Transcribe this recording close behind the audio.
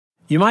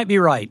You might be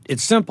right.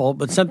 It's simple,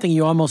 but something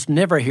you almost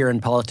never hear in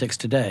politics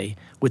today,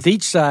 with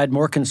each side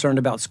more concerned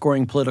about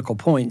scoring political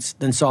points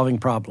than solving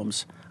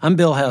problems. I'm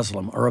Bill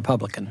Haslam, a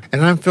Republican.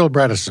 And I'm Phil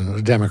Bredesen,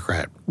 a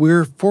Democrat.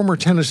 We're former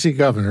Tennessee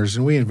governors,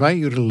 and we invite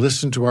you to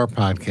listen to our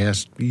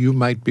podcast, You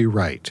Might Be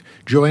Right.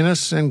 Join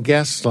us and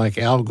guests like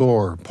Al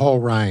Gore, Paul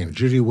Ryan,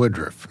 Judy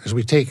Woodruff, as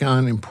we take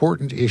on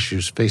important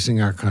issues facing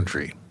our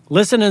country.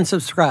 Listen and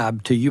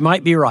subscribe to You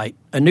Might Be Right,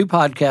 a new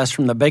podcast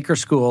from the Baker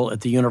School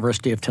at the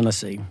University of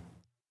Tennessee.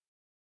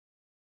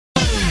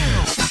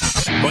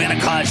 We're going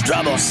to cause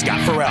trouble. Scott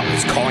Farrell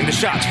is calling the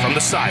shots from the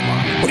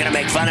sideline. We're going to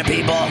make fun of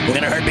people. We're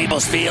going to hurt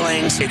people's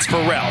feelings. It's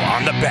Farrell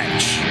on the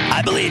bench.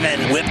 I believe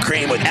in whipped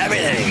cream with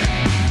everything.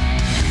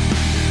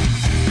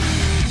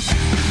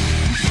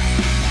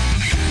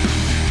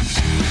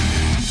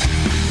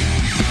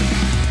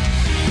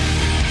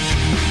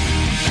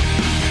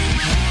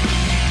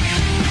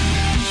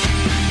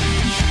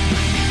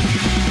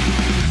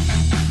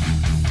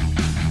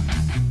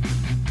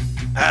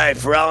 All right,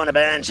 Farrell on the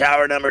bench,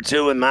 hour number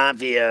 2 with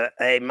Mafia.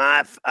 Hey,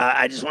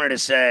 I just wanted to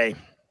say,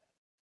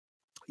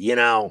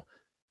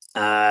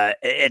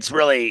 it's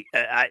really,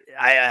 I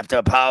have to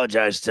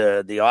apologize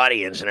to the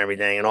audience and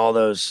everything and all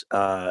those,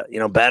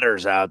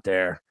 bettors out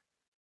there.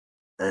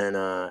 And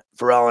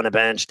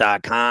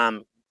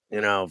FarrellOnTheBench.com,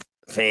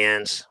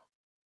 fans.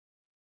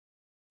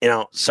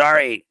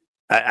 Sorry,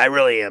 I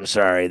really am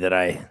sorry that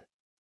I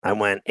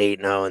went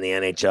 8-0 in the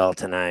NHL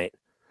tonight.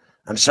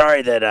 I'm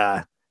sorry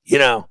that,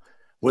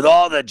 with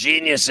all the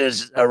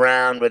geniuses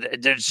around,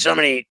 there's so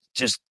many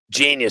just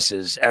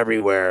geniuses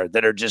everywhere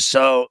that are just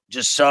so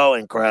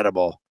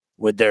incredible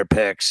with their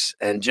picks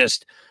and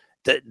just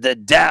the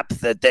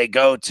depth that they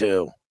go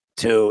to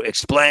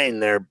explain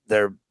their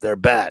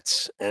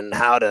bets and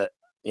how to,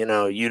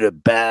 you to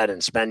bet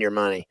and spend your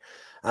money.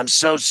 I'm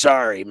so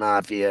sorry,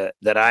 Mafia,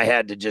 that I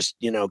had to just,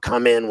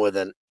 come in with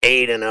an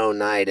 8-0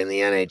 night in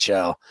the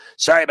NHL.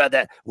 Sorry about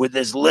that. With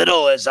as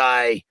little as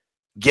I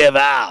give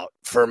out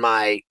for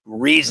my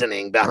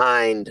reasoning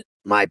behind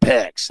my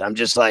picks. I'm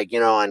just like,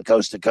 on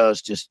coast to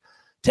coast, just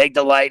take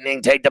the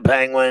Lightning, take the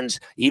Penguins,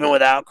 even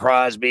without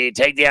Crosby,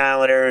 take the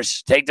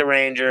Islanders, take the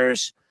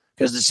Rangers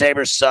because the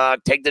Sabres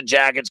suck, take the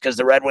Jackets because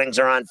the Red Wings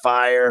are on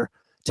fire,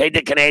 take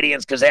the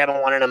Canadians because they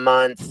haven't won in a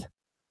month,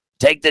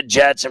 take the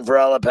Jets and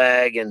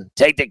Verelapeg, and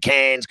take the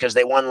Canes because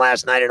they won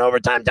last night in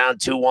overtime, down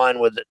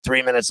 2-1 with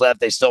 3 minutes left.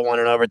 They still won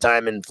in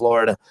overtime in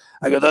Florida.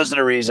 I go, those are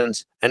the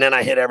reasons. And then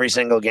I hit every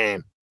single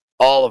game.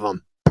 All of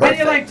them. Perfect.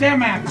 How do you like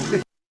them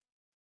apples?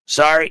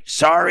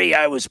 Sorry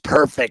I was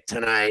perfect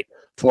tonight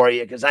for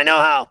you because I know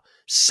how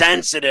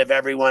sensitive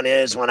everyone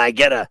is when I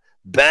get a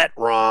bet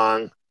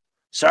wrong.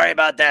 Sorry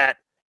about that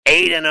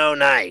 8-0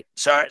 night.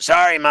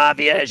 Sorry,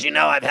 Mafia. As you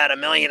know, I've had a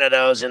million of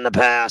those in the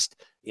past,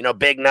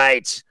 big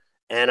nights.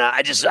 And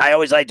I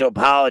always like to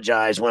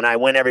apologize when I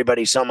win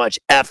everybody so much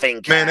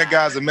effing cash. Man, that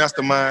guy's a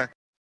mastermind.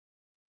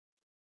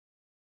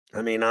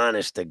 I mean,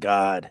 honest to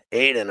God,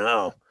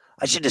 8-0.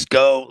 I should just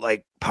go,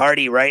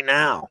 party right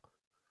now.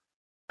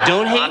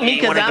 Don't hate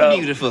me because I'm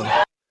beautiful.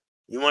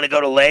 You want to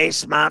go to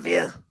Lace,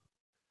 Mafia?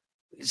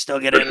 We can still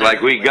get in. Looks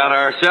like we got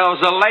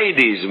ourselves a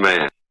ladies'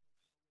 man.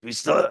 We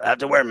still have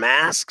to wear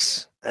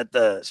masks at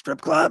the strip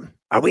club?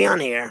 Are we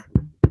on here?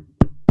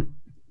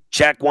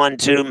 Check 1,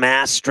 2,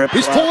 mask strip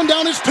club. He's pulling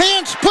down his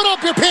pants. Put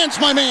up your pants,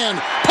 my man.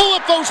 Pull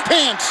up those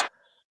pants.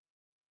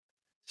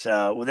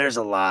 So there's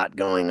a lot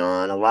going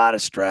on, a lot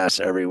of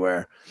stress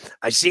everywhere.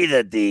 I see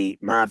that the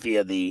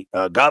Mafia, the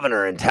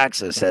governor in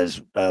Texas,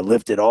 has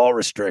lifted all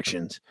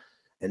restrictions.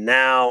 And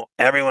now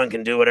everyone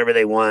can do whatever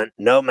they want.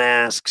 No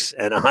masks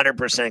and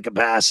 100%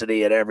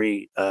 capacity at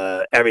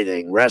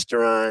everything.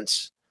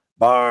 Restaurants,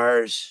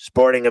 bars,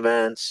 sporting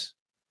events.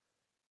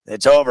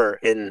 It's over.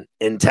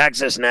 In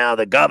Texas now,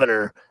 the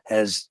governor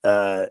has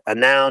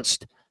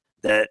announced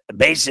that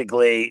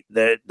basically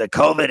the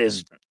COVID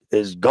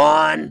is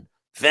gone.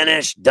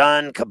 Finished,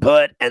 done,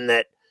 kaput, and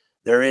that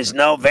there is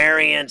no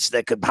variance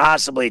that could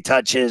possibly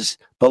touch his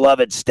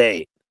beloved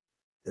state,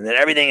 and that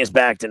everything is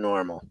back to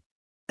normal,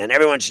 and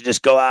everyone should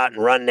just go out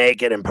and run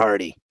naked and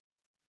party.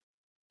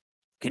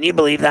 Can you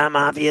believe that,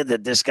 Mafia,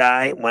 that this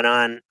guy went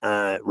on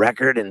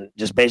record and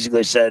just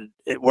basically said,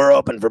 we're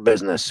open for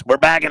business. We're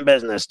back in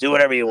business. Do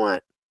whatever you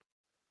want.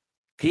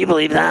 Can you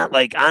believe that?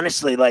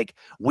 Honestly,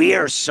 we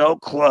are so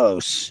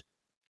close,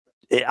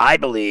 I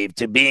believe,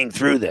 to being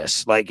through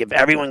this. If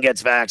everyone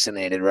gets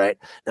vaccinated, right?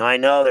 Now, I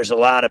know there's a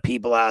lot of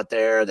people out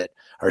there that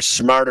are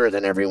smarter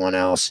than everyone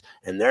else,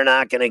 and they're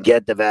not going to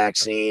get the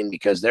vaccine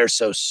because they're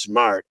so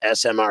smart,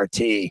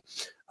 SMRT.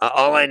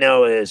 All I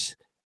know is,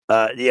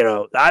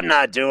 I'm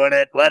not doing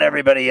it. Let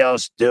everybody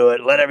else do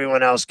it. Let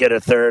everyone else get a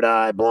third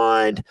eye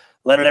blind.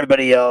 Let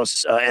everybody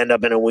else end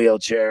up in a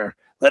wheelchair.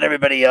 Let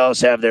everybody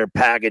else have their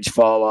package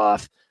fall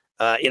off.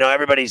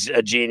 Everybody's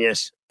a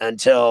genius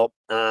until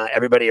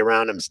everybody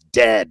around them's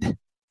dead,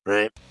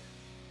 right?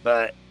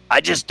 But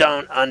I just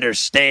don't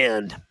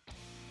understand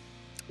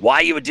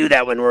why you would do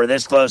that when we're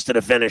this close to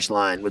the finish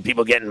line with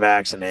people getting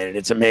vaccinated.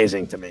 It's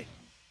amazing to me.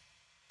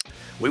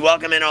 We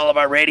welcome in all of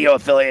our radio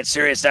affiliates,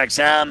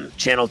 SiriusXM,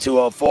 Channel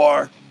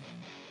 204,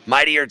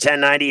 Mightier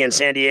 1090 in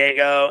San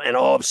Diego and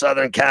all of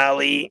Southern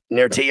Cali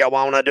near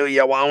Tijuana. Do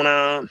you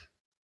wanna?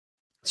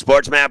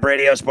 Sports Map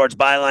Radio, Sports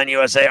Byline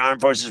USA,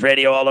 Armed Forces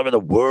Radio all over the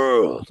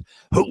world.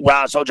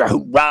 Hoorah, soldier,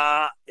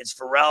 hoorah. It's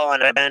Pharrell on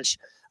the bench.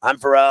 I'm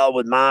Pharrell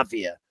with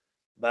Mafia.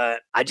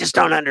 But I just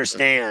don't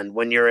understand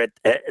when you're at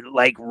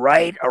like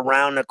right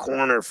around the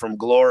corner from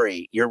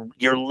glory. You're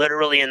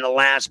literally in the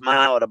last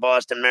mile at a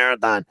Boston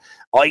Marathon.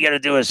 All you got to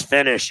do is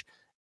finish,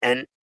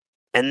 and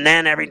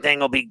then everything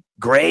will be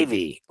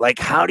gravy. Like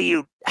how do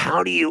you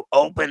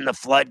open the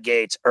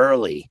floodgates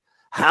early?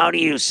 How do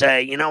you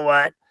say, you know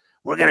what?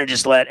 We're going to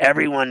just let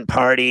everyone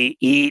party,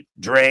 eat,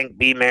 drink,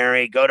 be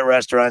merry, go to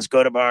restaurants,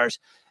 go to bars.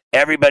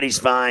 Everybody's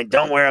fine.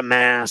 Don't wear a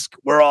mask.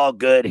 We're all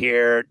good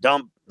here.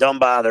 Don't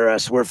bother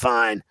us. We're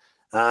fine.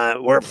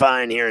 We're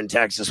fine here in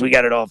Texas. We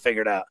got it all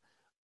figured out.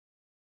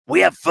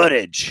 We have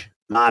footage,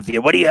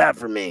 Mafia. What do you have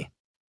for me?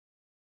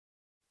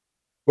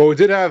 Well, we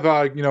did have,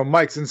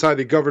 mics inside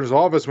the governor's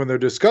office when they're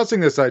discussing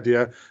this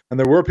idea, and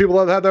there were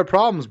people that had their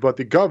problems, but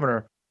the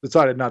governor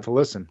decided not to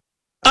listen.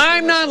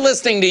 I'm not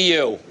listening to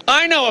you.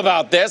 I know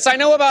about this. I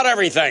know about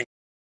everything.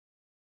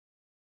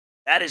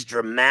 That is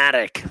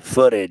dramatic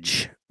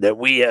footage that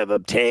we have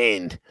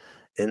obtained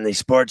in the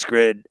Sports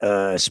Grid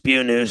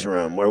Spew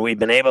newsroom, where we've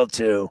been able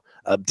to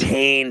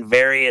obtain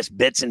various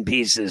bits and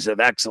pieces of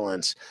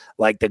excellence,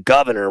 like the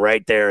governor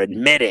right there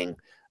admitting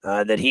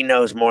that he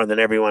knows more than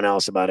everyone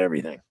else about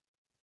everything.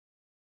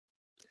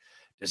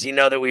 Does he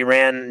know that we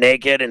ran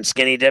naked and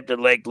skinny dipped at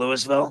Lake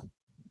Louisville?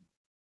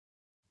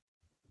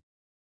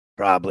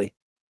 Probably.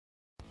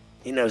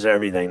 He knows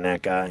everything,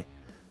 that guy.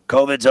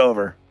 COVID's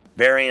over.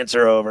 Variants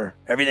are over.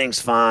 Everything's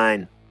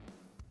fine.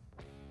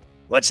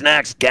 What's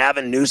next?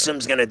 Gavin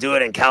Newsom's going to do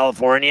it in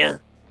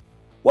California?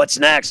 What's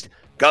next?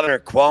 Governor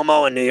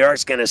Cuomo in New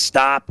York's going to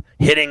stop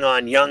hitting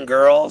on young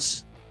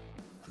girls?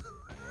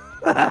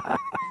 I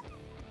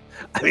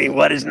mean,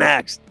 what is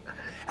next?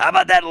 How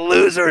about that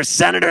loser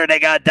senator they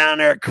got down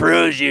there,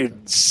 Cruz, you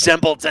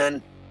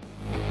simpleton?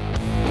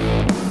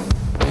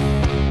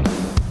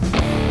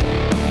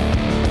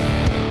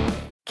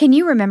 Can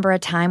you remember a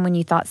time when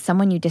you thought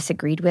someone you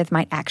disagreed with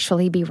might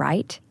actually be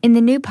right? In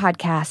the new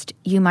podcast,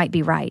 You Might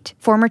Be Right,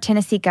 former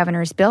Tennessee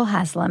governors Bill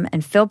Haslam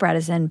and Phil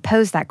Bredesen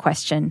pose that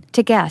question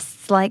to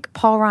guests like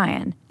Paul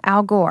Ryan,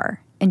 Al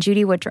Gore, and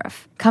Judy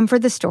Woodruff. Come for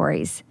the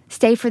stories,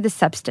 stay for the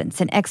substance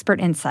and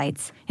expert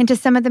insights into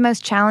some of the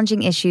most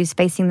challenging issues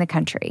facing the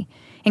country,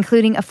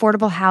 including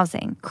affordable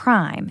housing,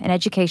 crime, and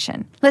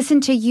education. Listen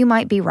to You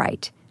Might Be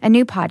Right, a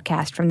new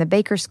podcast from the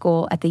Baker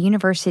School at the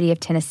University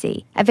of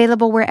Tennessee,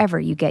 available wherever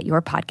you get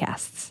your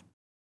podcasts.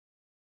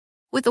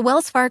 With the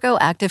Wells Fargo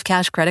Active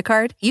Cash Credit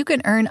Card, you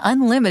can earn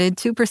unlimited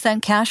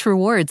 2% cash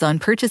rewards on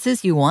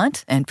purchases you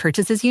want and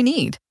purchases you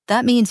need.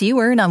 That means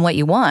you earn on what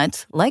you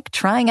want, like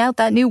trying out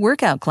that new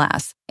workout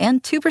class,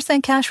 and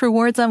 2% cash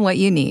rewards on what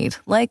you need,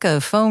 like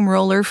a foam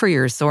roller for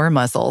your sore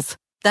muscles.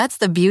 That's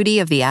the beauty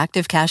of the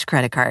Active Cash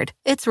Credit Card.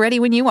 It's ready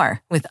when you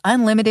are, with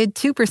unlimited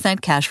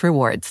 2% cash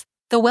rewards.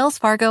 The Wells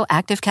Fargo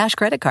Active Cash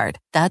Credit Card.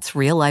 That's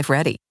real life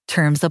ready.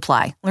 Terms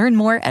apply. Learn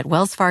more at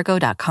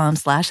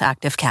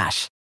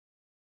wellsfargo.com/activecash.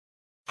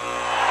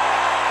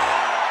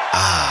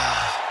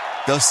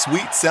 Ah, the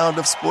sweet sound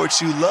of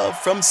sports you love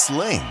from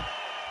Sling.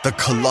 The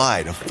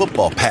collide of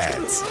football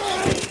pads.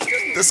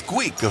 The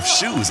squeak of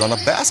shoes on a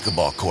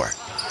basketball court.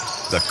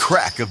 The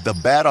crack of the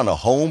bat on a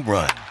home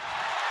run.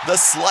 The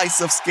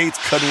slice of skates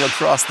cutting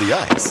across the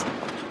ice.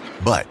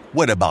 But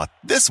what about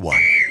this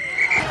one?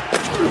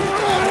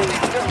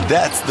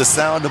 That's the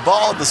sound of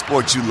all the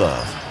sports you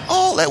love,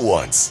 all at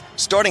once.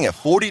 Starting at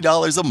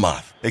 $40 a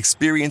month.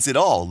 Experience it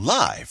all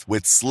live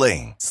with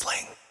Sling.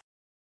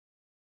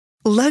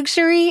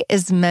 Luxury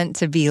is meant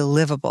to be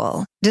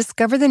livable.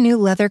 Discover the new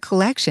leather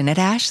collection at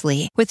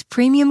Ashley with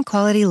premium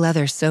quality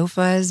leather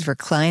sofas,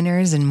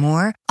 recliners, and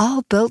more,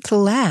 all built to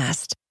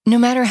last. No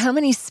matter how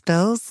many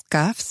spills,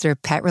 scuffs, or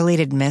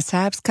pet-related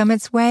mishaps come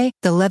its way,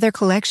 the leather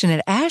collection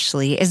at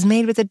Ashley is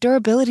made with the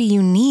durability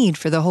you need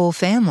for the whole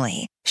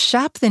family.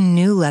 Shop the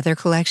new leather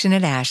collection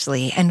at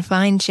Ashley and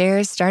find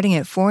chairs starting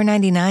at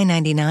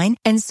 $499.99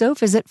 and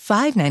sofas at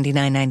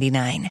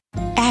 $599.99.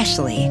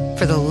 Ashley,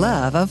 for the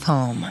love of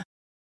home.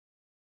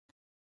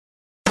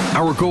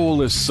 Our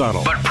goal is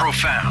subtle but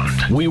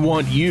profound. We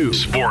want you,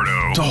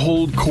 Sporto, to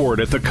hold court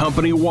at the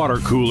company water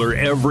cooler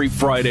every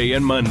Friday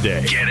and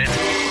Monday. Get it?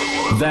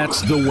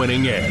 That's the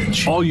winning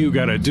edge. All you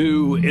gotta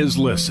do is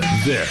listen.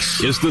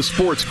 This is the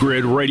Sports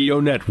Grid Radio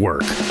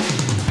Network.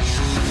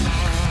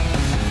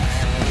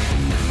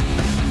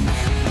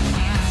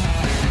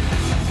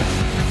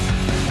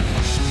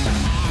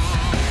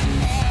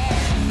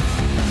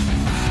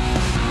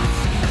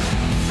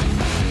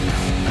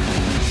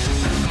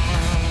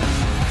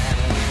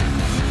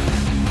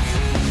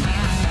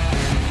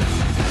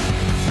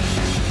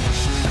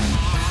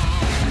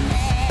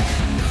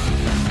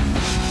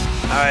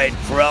 All right,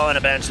 Pharrell on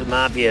a bench with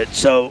Mafia.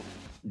 So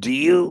do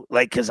you,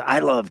 because I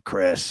love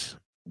Chris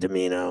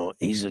Domino.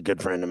 He's a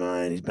good friend of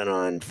mine. He's been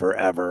on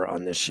forever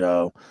on this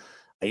show.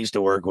 I used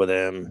to work with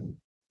him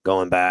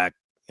going back,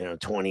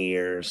 20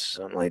 years,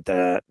 something like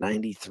that.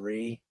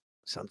 93,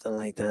 something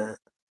like that.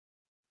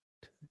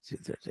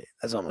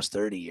 That's almost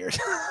 30 years.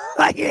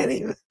 I can't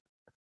even.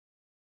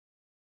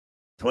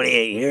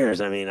 28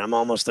 years. I mean, I'm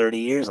almost 30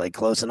 years, like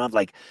close enough.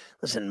 Like,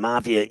 listen,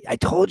 Mafia, I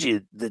told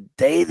you the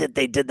day that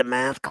they did the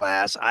math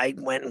class, I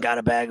went and got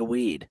a bag of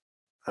weed.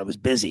 I was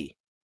busy.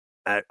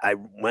 I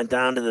went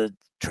down to the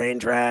train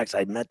tracks.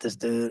 I met this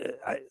dude.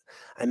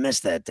 I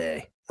missed that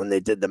day when they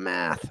did the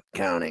math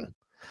counting.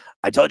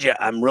 I told you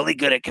I'm really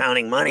good at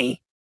counting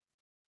money.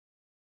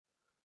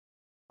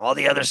 All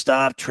the other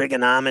stuff,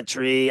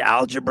 trigonometry,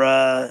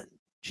 algebra,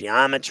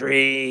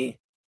 geometry,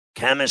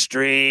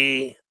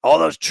 chemistry, all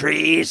those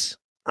trees,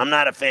 I'm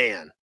not a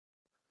fan.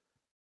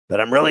 But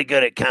I'm really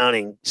good at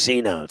counting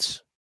C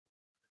notes.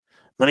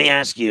 Let me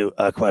ask you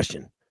a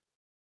question.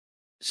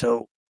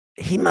 So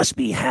he must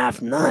be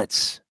half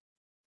nuts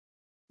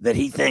that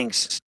he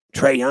thinks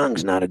Trae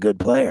Young's not a good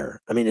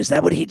player. I mean, is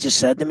that what he just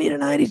said to me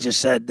tonight? He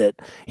just said that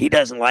he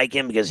doesn't like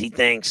him because he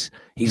thinks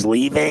he's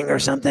leaving or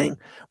something.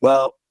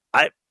 Well,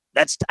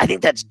 I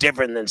think that's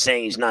different than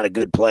saying he's not a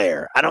good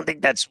player. I don't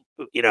think that's,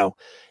 he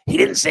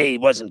didn't say he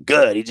wasn't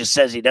good. He just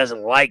says he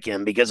doesn't like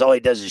him because all he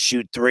does is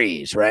shoot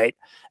threes, right?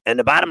 And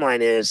the bottom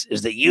line is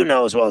that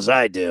as well as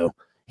I do,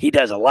 he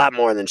does a lot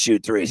more than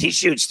shoot threes. He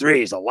shoots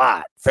threes a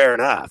lot, fair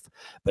enough.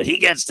 But he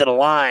gets to the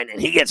line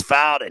and he gets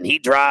fouled and he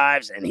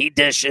drives and he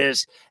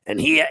dishes and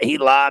he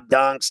lob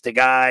dunks to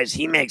guys.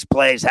 He makes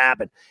plays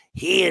happen.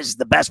 He is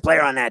the best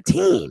player on that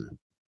team,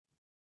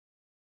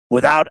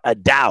 without a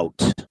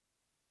doubt.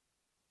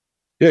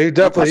 Yeah, he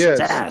definitely is.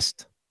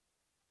 Asked.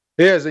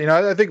 He is.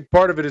 I think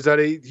part of it is that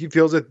he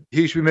feels that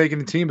he should be making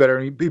the team better,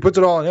 and he puts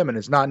it all on him, and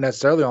it's not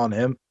necessarily on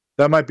him.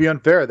 That might be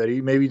unfair, that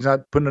he's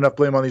not putting enough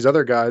blame on these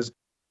other guys,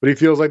 but he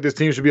feels like this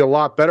team should be a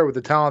lot better with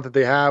the talent that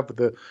they have, with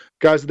the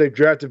guys that they've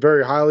drafted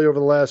very highly over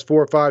the last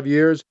 4 or 5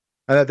 years,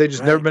 and that they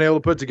just never been able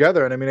to put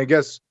together. And I mean, I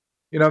guess,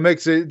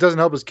 it doesn't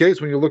help his case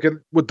when you look at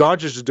what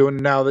Doncic is doing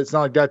now. It's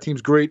not like that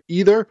team's great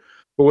either,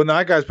 but when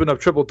that guy's putting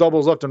up triple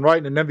doubles left and right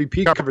in an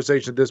MVP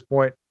conversation at this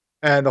point,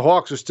 and the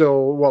Hawks are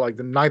still, like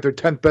the 9th or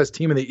 10th best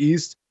team in the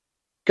East,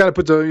 kind of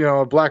puts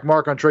a black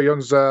mark on Trae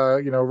Young's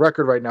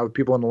record right now with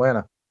people in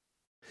Atlanta.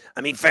 I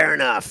mean, fair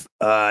enough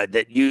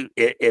that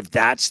if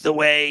that's the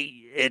way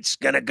it's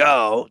going to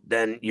go,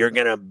 then you're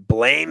going to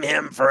blame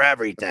him for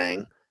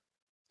everything.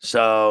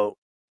 So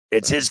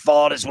it's his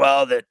fault as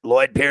well that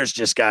Lloyd Pierce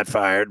just got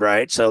fired,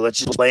 right? So let's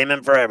just blame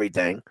him for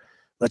everything.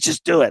 Let's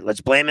just do it.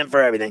 Let's blame him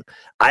for everything.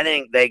 I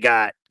think they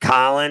got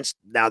Collins.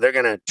 Now they're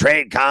going to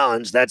trade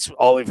Collins. That's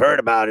all we've heard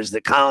about, is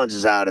that Collins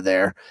is out of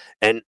there.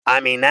 And I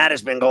mean, that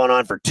has been going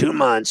on for 2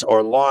 months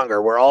or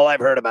longer, where all I've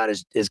heard about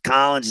is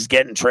Collins is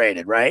getting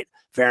traded, right?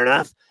 Fair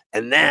enough.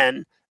 And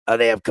then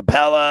they have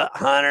Capella,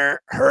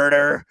 Hunter,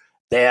 Herter.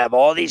 They have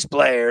all these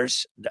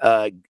players,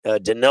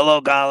 Danilo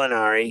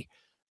Gallinari,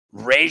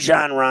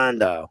 Rajon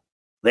Rondo.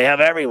 They have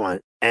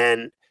everyone.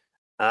 And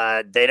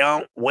they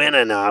don't win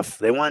enough.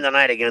 They won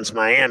tonight against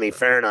Miami,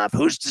 fair enough.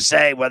 Who's to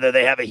say whether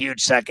they have a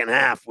huge second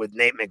half with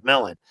Nate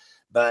McMillan?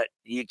 But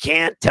you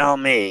can't tell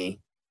me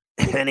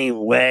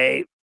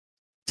anyway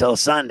till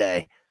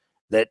Sunday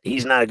that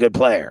he's not a good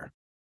player.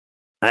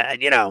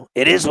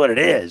 It is what it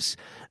is.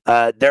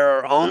 There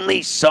are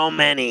only so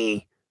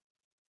many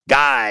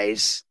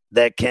guys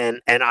that can,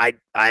 and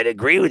I'd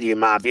agree with you,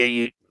 Mafia.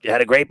 You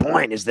had a great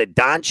point, is that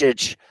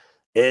Doncic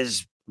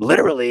is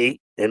literally,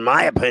 in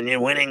my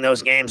opinion, winning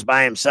those games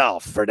by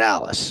himself for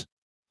Dallas.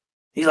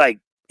 He's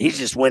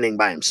just winning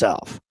by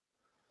himself.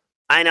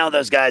 I know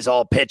those guys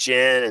all pitch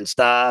in and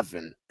stuff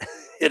and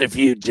hit a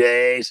few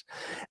J's.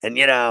 And,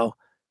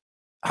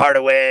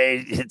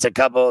 Hardaway hits a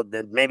couple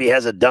that maybe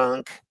has a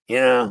dunk,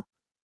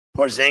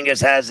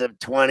 Porzingis has a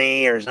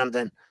 20 or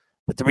something.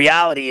 But the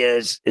reality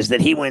is that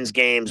he wins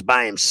games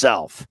by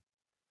himself.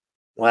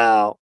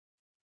 Well,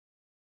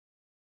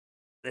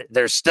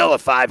 there's still a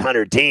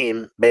 500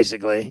 team,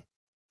 basically.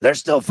 They're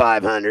still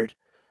 500.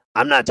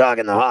 I'm not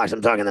talking the Hawks.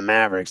 I'm talking the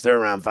Mavericks. They're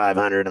around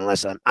 500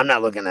 unless I'm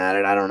not looking at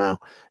it. I don't know.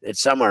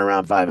 It's somewhere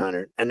around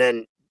 500. And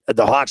then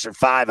the Hawks are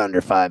 5 under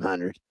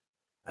 500.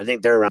 I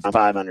think they're around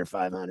 5 under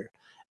 500.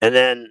 And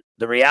then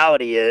the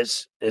reality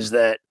is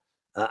that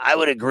I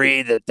would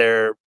agree that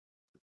their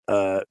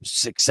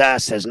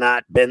success has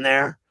not been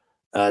there.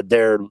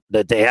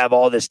 That they have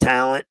all this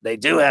talent. They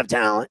do have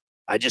talent.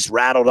 I just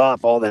rattled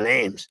off all the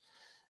names.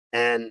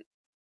 And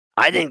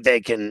I think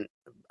they can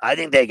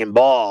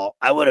ball.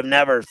 I would have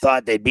never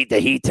thought they'd beat the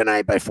Heat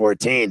tonight by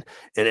 14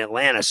 in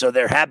Atlanta. So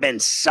there have been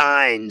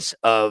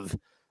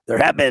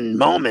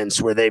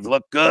moments where they've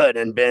looked good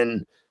and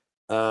been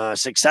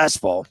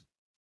successful.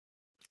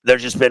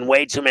 There's just been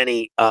way too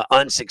many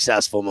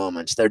unsuccessful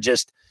moments. They're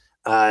just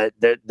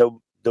the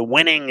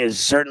winning is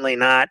certainly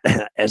not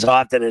as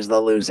often as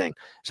the losing.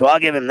 So I'll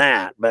give him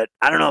that. But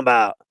I don't know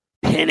about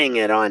pinning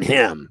it on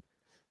him,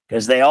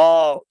 because they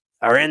all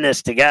are in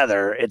this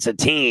together. It's a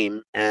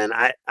team, and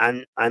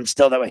I'm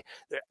still that way.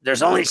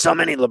 There's only so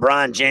many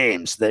LeBron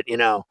James that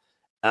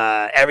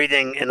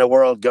everything in the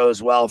world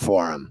goes well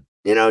for him.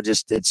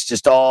 It's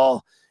just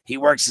all, he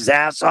works his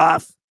ass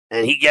off,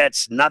 and he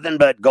gets nothing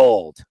but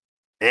gold.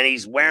 And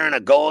he's wearing a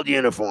gold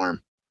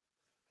uniform.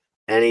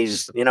 And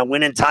he's,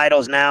 winning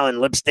titles now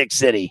in Lipstick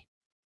City.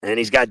 And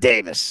he's got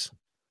Davis.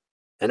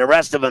 And the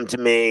rest of them, to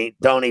me,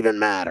 don't even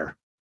matter.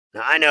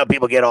 Now, I know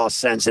people get all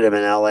sensitive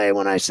in L.A.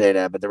 when I say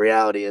that, but the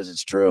reality is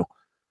it's true.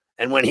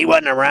 And when he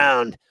wasn't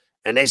around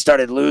and they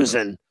started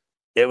losing,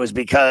 it was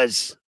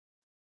because,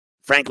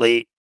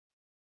 frankly,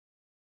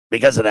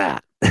 because of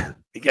that.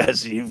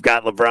 Because you've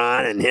got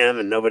LeBron and him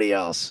and nobody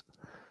else.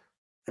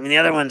 I mean, the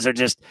other ones are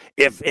just,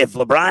 if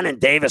LeBron and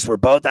Davis were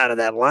both out of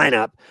that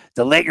lineup,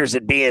 the Lakers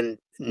would be in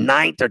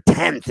 9th or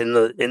 10th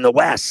in the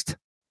West.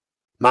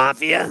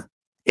 Mafia,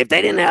 if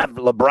they didn't have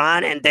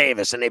LeBron and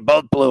Davis and they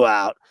both blew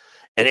out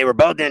and they were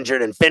both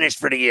injured and finished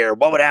for the year,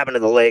 what would happen to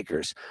the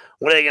Lakers?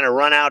 What, are they going to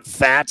run out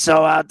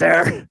Fatso out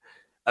there?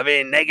 I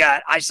mean,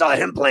 I saw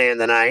him playing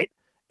tonight,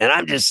 and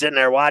I'm just sitting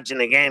there watching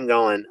the game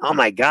going, oh,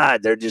 my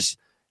God, they're just,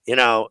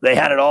 they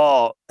had it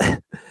all.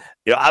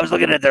 I was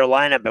looking at their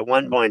lineup at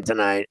one point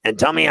tonight, and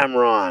tell me I'm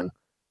wrong,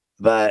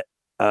 but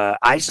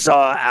I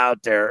saw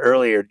out there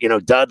earlier,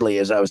 Dudley,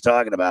 as I was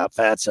talking about,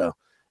 Fatso.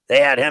 They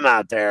had him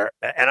out there,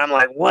 and I'm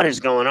like, what is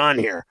going on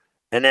here?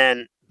 And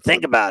then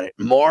think about it.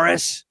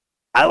 Morris,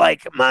 I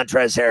like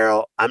Montrezl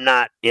Harrell. I'm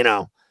not,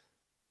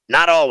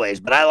 not always,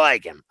 but I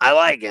like him.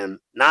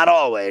 Not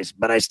always,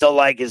 but I still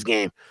like his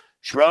game.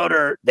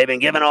 Schroeder, they've been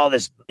giving all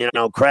this,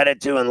 credit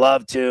to and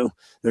love to.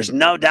 There's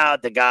no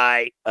doubt the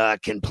guy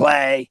can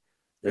play.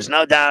 There's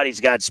no doubt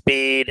he's got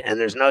speed, and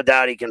there's no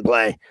doubt he can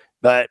play.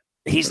 But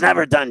he's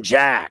never done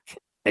jack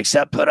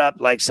except put up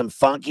like some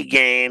funky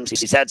games.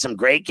 He's had some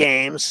great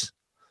games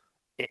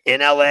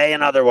in LA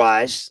and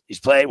otherwise. He's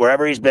played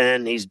wherever he's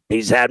been.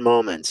 He's had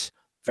moments.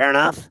 Fair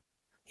enough.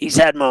 He's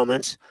had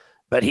moments,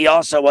 but he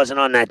also wasn't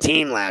on that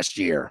team last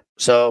year.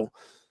 So,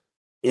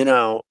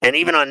 and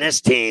even on this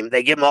team,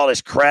 they give him all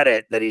this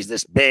credit that he's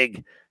this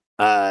big,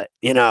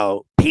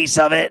 piece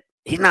of it.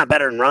 He's not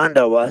better than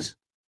Rondo was.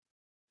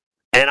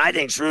 And I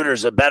think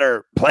Schroeder's a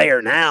better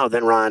player now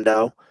than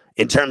Rondo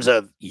in terms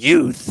of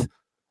youth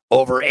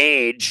over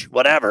age,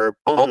 whatever,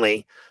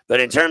 only.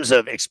 But in terms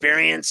of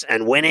experience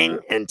and winning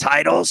and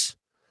titles,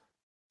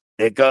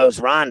 it goes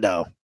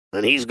Rondo,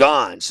 and he's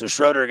gone. So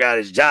Schroeder got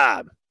his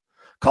job.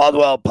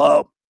 Caldwell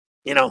Pope,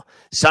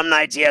 some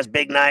nights he has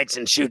big nights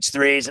and shoots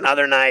threes, and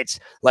other nights,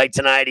 like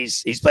tonight,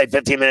 he's played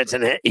 15 minutes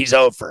and he's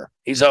over.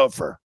 He's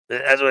over.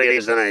 That's what he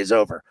is tonight. He's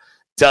over.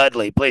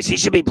 Dudley, please. He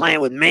should be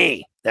playing with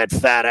me, that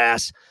fat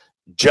ass.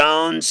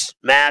 Jones,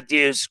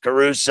 Matthews,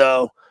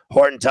 Caruso,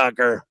 Horton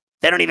Tucker,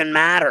 they don't even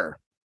matter.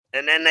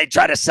 And then they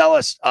try to sell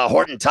us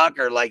Horton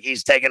Tucker like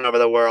he's taking over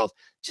the world.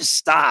 Just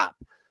stop.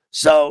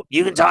 So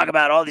you can talk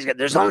about all these guys.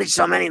 There's only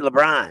so many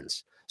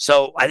LeBrons.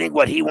 So I think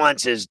what he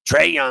wants is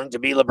Trae Young to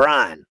be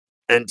LeBron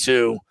and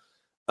to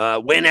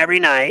win every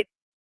night,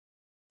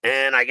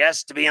 and I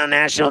guess to be on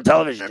national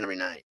television every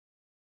night,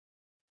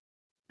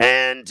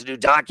 and to do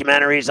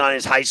documentaries on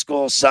his high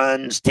school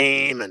son's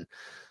team, and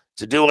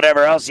to do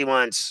whatever else he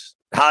wants.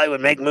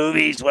 Hollywood, make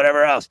movies,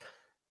 whatever else.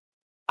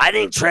 I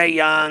think Trae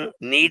Young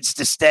needs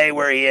to stay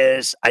where he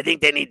is. I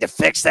think they need to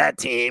fix that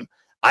team.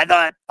 I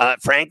thought,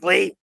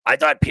 frankly,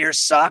 Pierce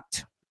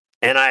sucked.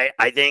 And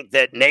I think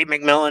that Nate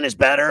McMillan is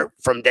better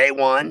from day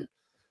one.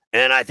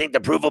 And I think the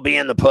proof will be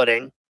in the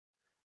pudding.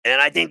 And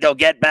I think they'll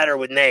get better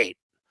with Nate.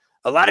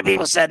 A lot of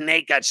people said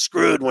Nate got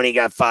screwed when he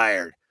got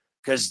fired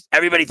because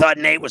everybody thought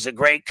Nate was a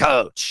great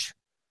coach.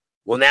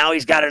 Well, now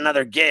he's got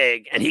another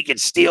gig, and he could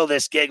steal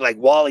this gig like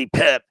Wally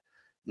Pipp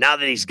now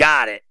that he's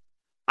got it.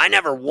 I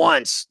never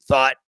once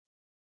thought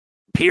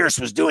Pierce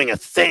was doing a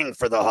thing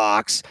for the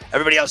Hawks.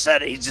 Everybody else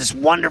said he's this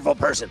wonderful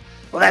person.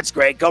 Well, that's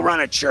great. Go run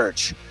a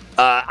church.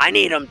 I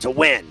need them to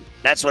win.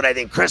 That's what I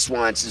think Chris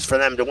wants, is for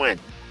them to win.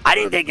 I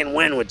think they can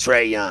win with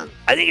Trae Young.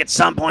 I think at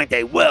some point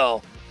they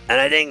will,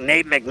 and I think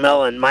Nate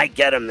McMillan might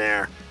get them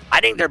there.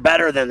 I think they're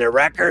better than their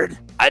record.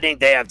 I think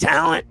they have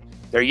talent.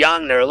 They're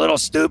young. They're a little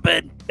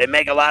stupid. They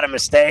make a lot of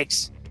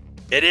mistakes.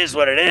 It is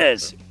what it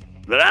is.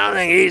 But I don't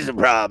think he's the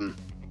problem.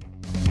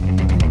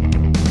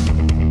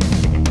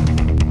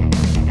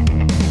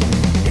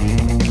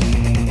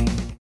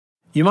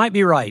 You might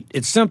be right.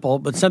 It's simple,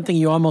 but something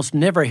you almost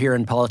never hear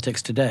in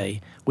politics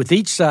today, with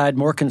each side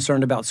more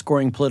concerned about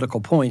scoring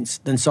political points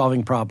than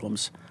solving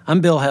problems.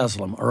 I'm Bill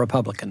Haslam, a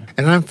Republican.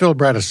 And I'm Phil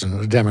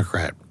Bredesen, a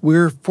Democrat.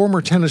 We're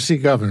former Tennessee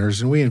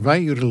governors, and we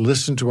invite you to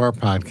listen to our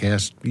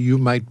podcast, You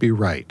Might Be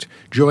Right.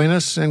 Join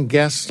us and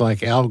guests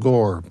like Al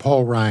Gore,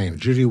 Paul Ryan,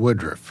 Judy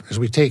Woodruff, as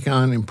we take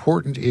on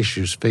important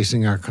issues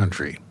facing our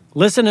country.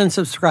 Listen and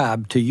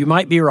subscribe to You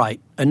Might Be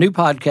Right, a new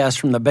podcast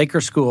from the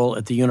Baker School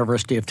at the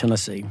University of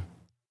Tennessee.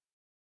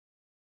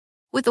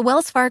 With the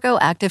Wells Fargo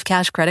Active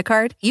Cash Credit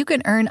Card, you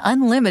can earn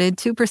unlimited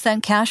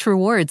 2% cash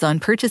rewards on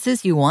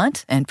purchases you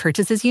want and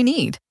purchases you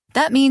need.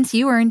 That means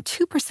you earn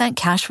 2%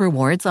 cash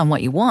rewards on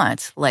what you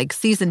want, like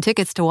season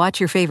tickets to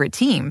watch your favorite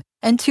team,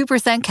 and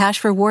 2%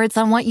 cash rewards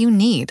on what you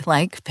need,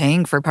 like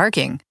paying for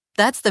parking.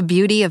 That's the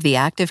beauty of the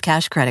Active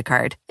Cash Credit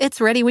Card. It's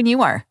ready when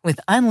you are, with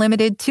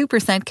unlimited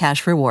 2%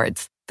 cash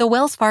rewards. The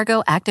Wells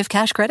Fargo Active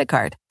Cash Credit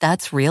Card.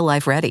 That's real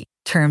life ready.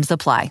 Terms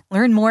apply.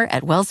 Learn more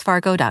at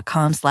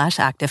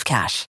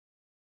wellsfargo.com/activecash.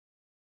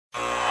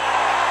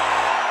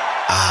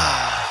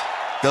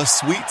 The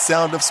sweet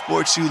sound of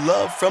sports you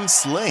love from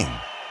Sling.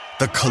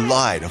 The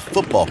collide of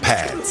football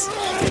pads.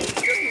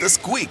 The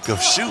squeak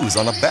of shoes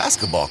on a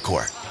basketball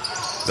court.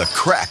 The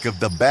crack of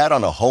the bat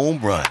on a home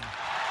run.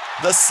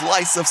 The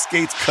slice of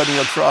skates cutting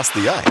across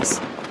the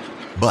ice.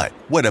 But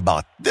what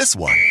about this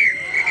one?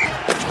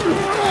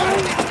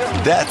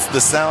 That's the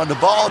sound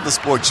of all the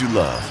sports you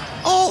love,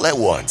 all at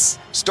once.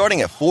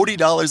 Starting at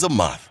 $40 a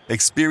month.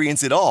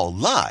 Experience it all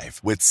live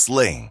with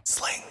Sling.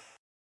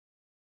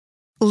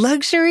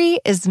 Luxury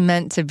is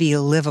meant to be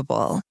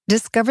livable.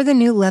 Discover the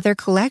new leather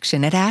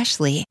collection at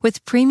Ashley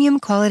with premium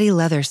quality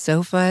leather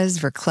sofas,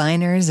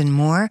 recliners, and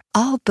more,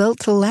 all built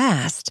to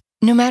last.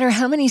 No matter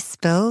how many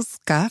spills,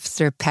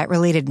 scuffs, or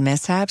pet-related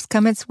mishaps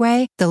come its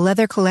way, the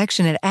leather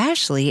collection at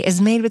Ashley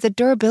is made with the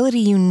durability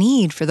you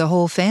need for the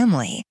whole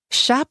family.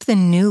 Shop the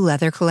new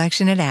leather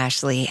collection at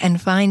Ashley and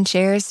find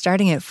chairs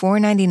starting at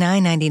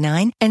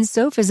 $499.99 and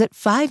sofas at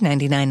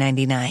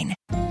 $599.99.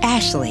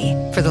 Ashley,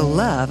 for the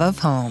love of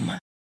home.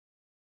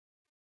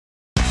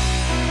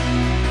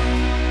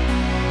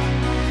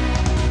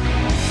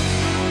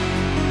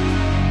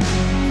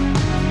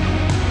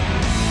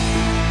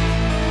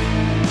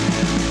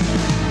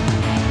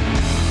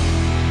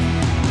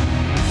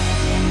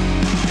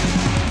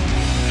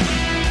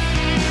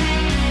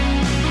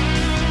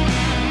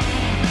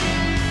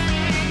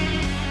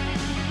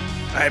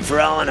 All right,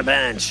 Pharrell on a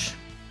bench.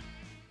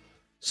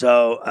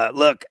 So,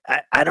 look,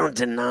 I don't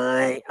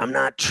deny, I'm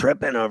not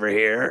tripping over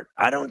here.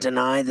 I don't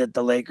deny that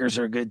the Lakers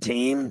are a good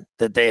team,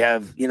 that they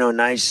have,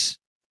 nice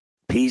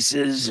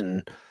pieces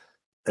and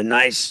a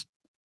nice,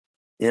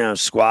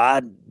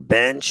 squad,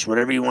 bench,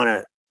 whatever you want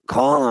to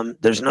call them.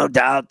 There's no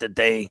doubt that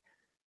they,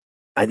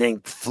 I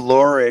think,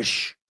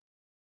 flourish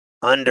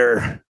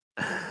under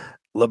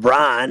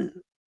LeBron.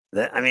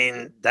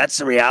 That's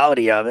the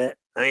reality of it.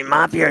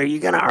 Mafia, are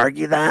you going to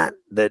argue that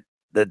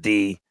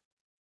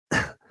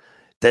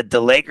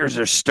the Lakers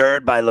are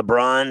stirred by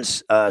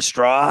LeBron's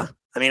straw?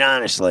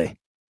 Honestly.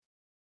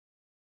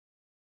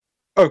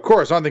 Of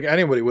course, I don't think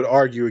anybody would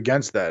argue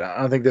against that. I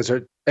don't think there's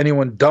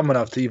anyone dumb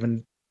enough to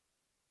even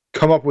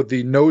come up with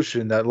the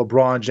notion that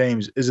LeBron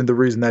James isn't the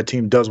reason that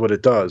team does what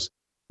it does.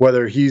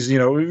 Whether he's,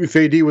 if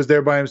AD was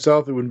there by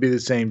himself, it wouldn't be the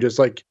same, just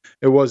like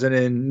it wasn't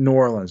in New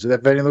Orleans.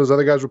 If any of those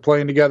other guys were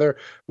playing together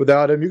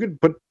without him, you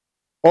could put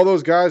all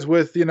those guys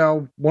with,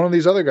 one of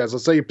these other guys.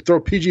 Let's say you throw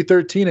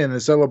PG-13 in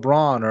instead of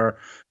LeBron or,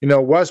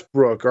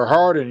 Westbrook or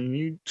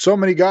Harden. So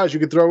many guys you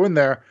could throw in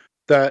there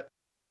that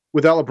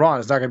without LeBron,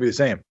 it's not going to be the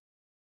same.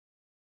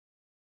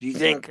 Do you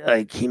think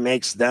he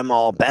makes them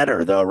all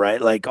better though, right?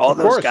 Like all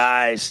those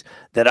guys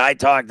that I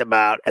talked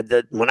about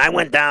when I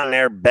went down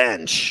their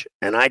bench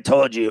and I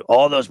told you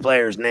all those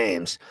players'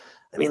 names,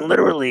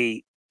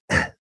 literally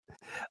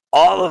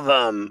all of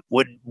them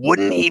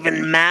wouldn't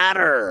even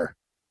matter.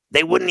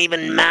 They wouldn't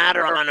even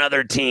matter on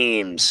other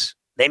teams.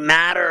 They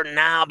matter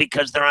now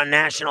because they're on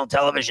national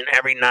television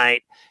every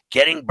night,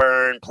 getting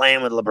burned,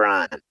 playing with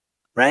LeBron,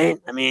 right?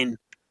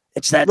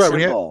 It's that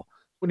simple.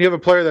 When you have a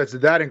player that's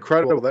that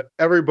incredible that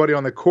everybody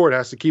on the court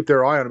has to keep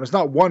their eye on him, it's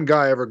not one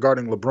guy ever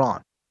guarding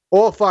LeBron.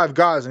 All five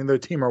guys in their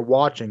team are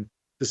watching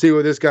to see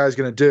what this guy's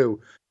going to do,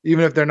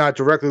 even if they're not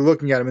directly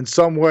looking at him. In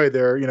some way,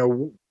 they're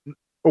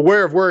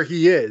aware of where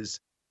he is.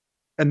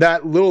 And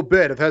that little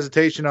bit of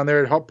hesitation on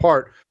their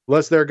part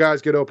lets their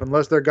guys get open,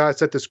 lets their guys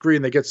set the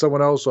screen, they get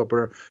someone else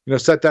open, or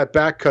set that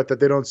back cut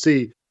that they don't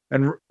see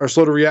and are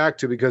slow to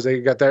react to because they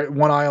got that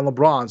one eye on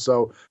LeBron.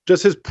 So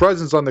just his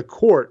presence on the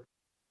court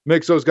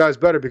makes those guys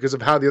better because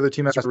of how the other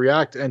team has to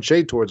react and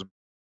shade towards him.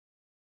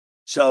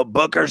 So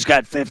Booker's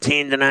got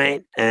 15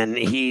 tonight, and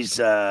he's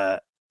up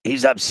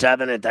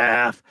 7 at the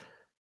half.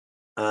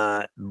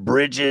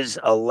 Bridges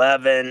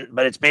 11,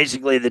 but it's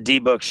basically the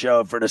D-Book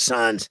show for the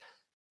Suns.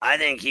 I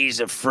think he's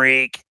a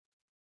freak.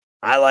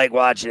 I like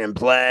watching him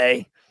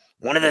play.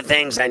 One of the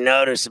things I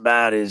notice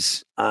about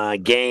his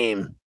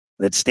game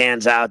that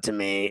stands out to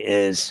me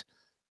is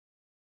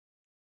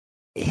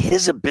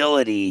his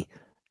ability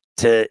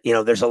to,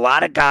 there's a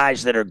lot of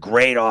guys that are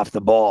great off the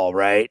ball,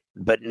 right?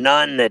 But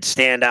none that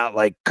stand out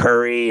like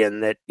Curry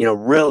and that,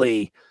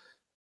 really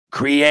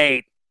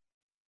create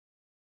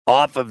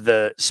off of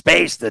the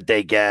space that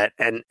they get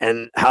and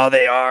how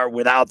they are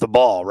without the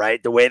ball,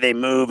 right? The way they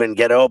move and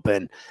get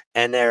open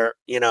and their,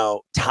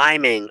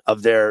 timing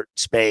of their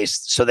space.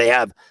 So they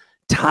have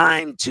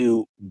time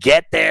to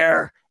get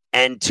there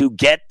and to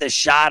get the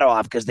shot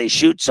off because they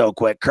shoot so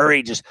quick.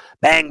 Curry just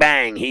bang,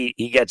 bang.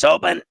 He gets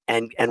open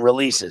and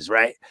releases,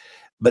 right?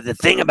 But the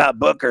thing about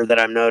Booker that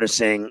I'm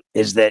noticing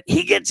is that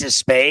he gets his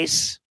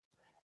space.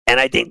 And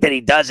I think that he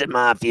does it,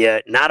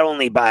 Mafia, not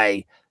only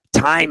by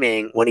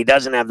timing when he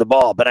doesn't have the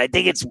ball, but I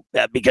think it's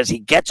because he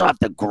gets off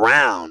the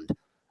ground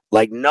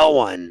like no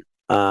one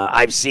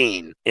I've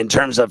seen in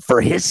terms of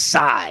for his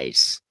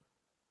size,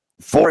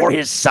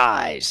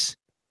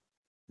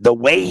 the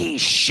way he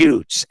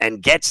shoots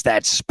and gets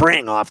that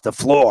spring off the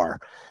floor.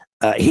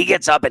 he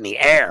gets up in the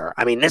air.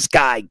 I mean, this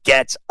guy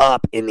gets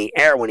up in the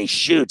air when he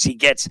shoots.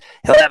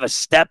 He'll have a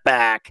step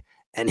back,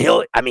 and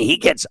he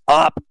gets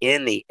up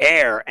in the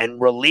air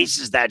and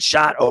releases that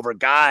shot over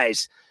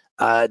guys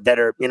that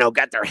are,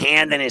 got their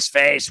hand in his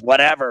face,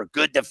 whatever,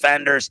 good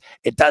defenders.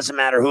 It doesn't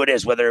matter who it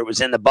is, whether it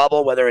was in the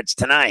bubble, whether it's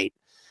tonight.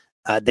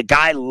 The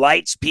guy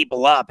lights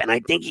people up, and I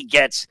think he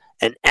gets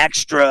an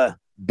extra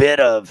bit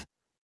of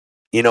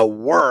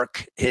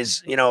work.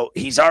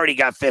 He's already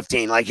got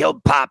 15. Like, he'll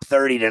pop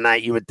 30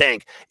 tonight, you would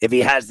think, if he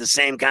has the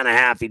same kind of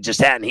half he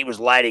just had, and he was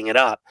lighting it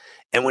up.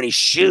 And when he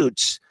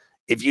shoots,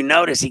 if you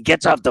notice, he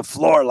gets off the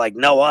floor like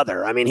no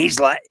other. I mean, he's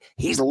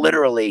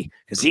literally,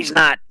 because he's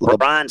not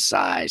LeBron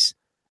size,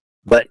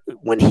 but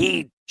when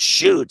he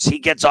shoots, he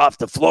gets off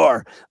the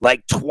floor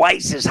like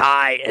twice as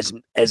high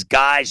as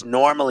guys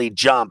normally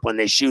jump when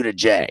they shoot a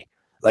J.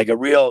 Like a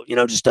real,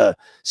 just a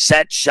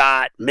set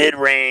shot,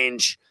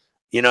 mid-range,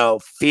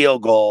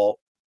 field goal,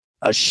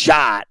 a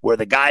shot where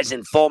the guy's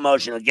in full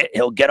motion,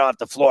 he'll get off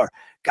the floor.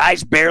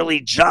 Guys barely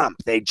jump.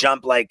 They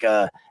jump like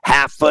a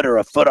half foot or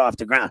a foot off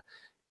the ground.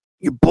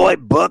 Your boy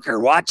Booker,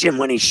 watch him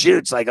when he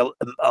shoots. Like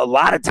a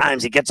lot of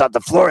times he gets off the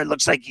floor. It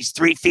looks like he's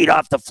 3 feet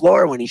off the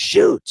floor when he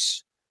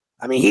shoots.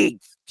 I mean,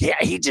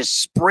 he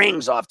just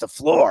springs off the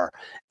floor.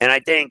 And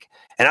I think,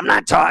 and I'm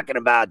not talking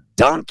about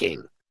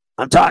dunking.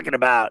 I'm talking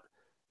about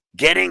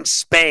getting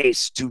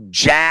space to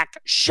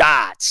jack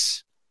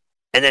shots,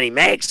 and then he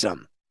makes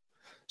them.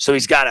 So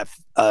he's got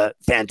a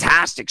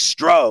fantastic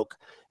stroke,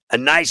 a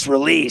nice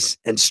release,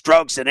 and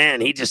strokes it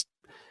in.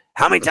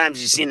 How many times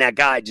have you seen that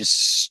guy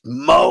just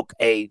smoke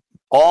a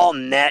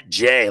all-net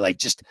J, like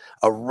just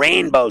a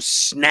rainbow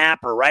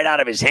snapper right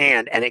out of his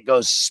hand, and it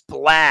goes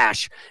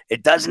splash.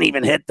 It doesn't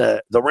even hit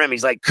the rim.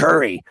 He's like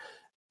Curry.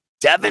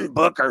 Devin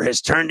Booker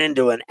has turned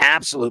into an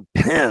absolute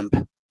pimp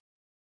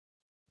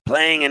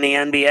playing in the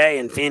NBA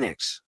in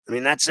Phoenix. I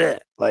mean, that's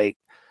it. Like,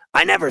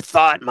 I never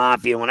thought,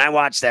 Mafia, when I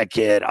watched that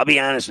kid, I'll be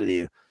honest with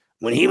you,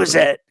 when he was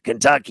at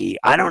Kentucky,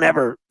 I don't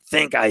ever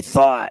think I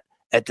thought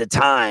at the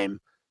time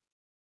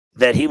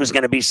that he was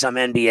going to be some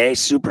NBA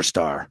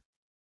superstar.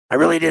 I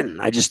really didn't.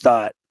 I just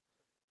thought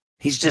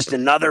he's just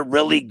another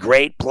really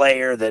great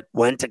player that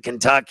went to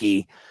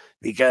Kentucky,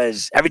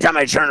 because every time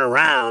I turn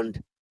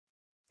around,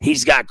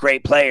 he's got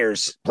great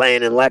players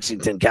playing in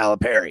Lexington,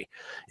 Calipari.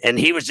 And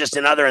he was just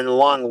another in the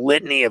long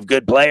litany of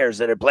good players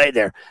that had played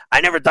there. I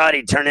never thought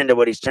he'd turn into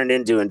what he's turned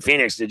into in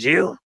Phoenix. Did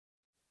you?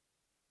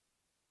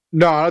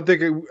 No, I don't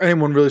think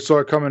anyone really saw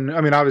it coming. I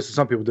mean, obviously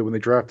some people did when they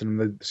drafted him,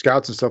 the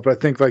scouts and stuff. But I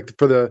think, like,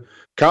 for the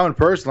common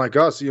person like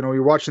us,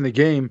 you're watching the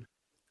game,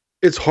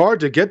 it's hard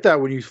to get that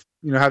when you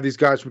have these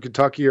guys from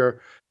Kentucky,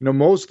 or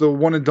most of the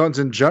one and dones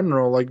in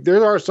general. Like,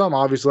 there are some,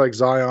 obviously, like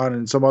Zion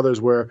and some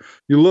others, where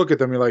you look at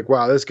them, you're like,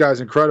 wow, this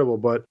guy's incredible.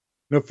 But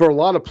for a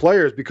lot of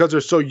players, because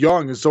they're so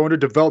young and so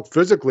underdeveloped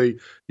physically,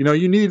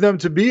 you need them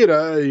to be at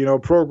a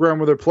program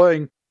where they're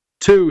playing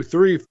 2,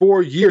 3,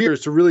 4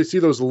 years to really see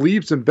those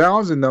leaps and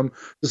bounds in them,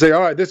 to say,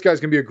 all right, this guy's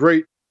gonna be a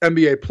great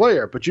NBA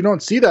player. But you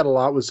don't see that a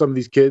lot with some of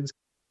these kids,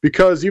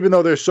 because even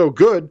though they're so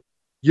good,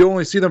 you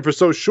only see them for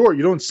so short.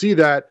 You don't see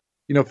that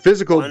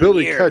physical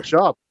ability catch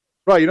up.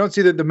 Right. You don't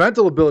see the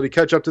mental ability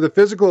catch up to the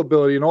physical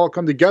ability and all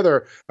come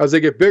together as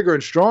they get bigger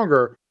and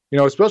stronger,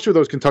 especially with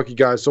those Kentucky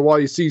guys. So while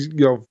you see,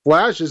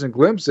 flashes and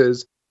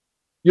glimpses,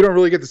 you don't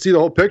really get to see the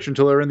whole picture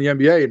until they're in the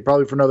NBA, and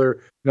probably for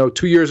another,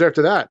 2 years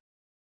after that.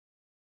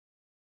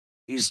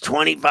 He's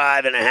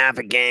 25 and a half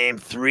a game,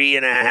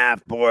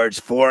 3.5 boards,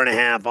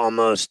 4.5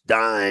 almost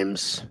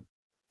dimes.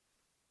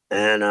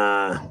 And,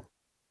 I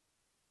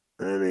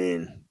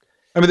mean,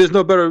 there's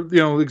no better,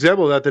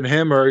 example of that than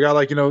him, or a guy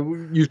like,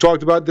 you've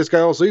talked about this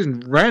guy all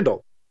season,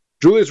 Randall.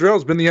 Julius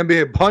Randle's been in the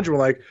NBA a bunch. We're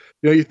like,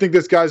 you think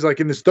this guy's like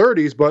in his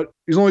 30s, but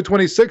he's only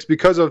 26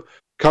 because of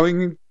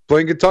playing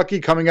Kentucky,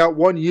 coming out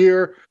 1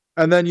 year,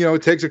 and then,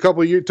 it takes a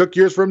couple of years, took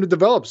years for him to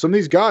develop. Some of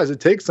these guys, it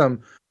takes them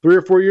 3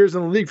 or 4 years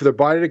in the league for their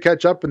body to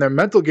catch up and their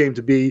mental game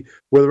to be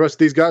where the rest of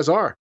these guys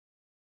are.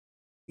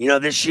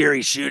 This year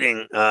he's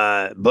shooting,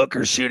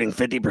 Booker's shooting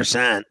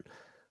 50%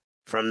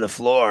 from the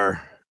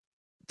floor.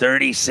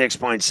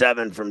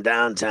 36.7 from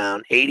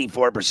downtown,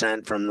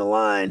 84% from the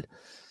line.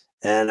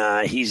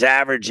 And he's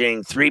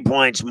averaging 3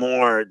 points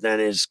more than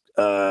his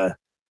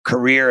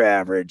career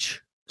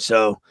average.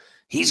 So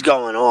he's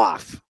going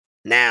off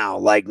now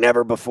like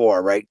never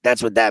before, right?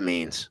 That's what that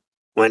means.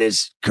 When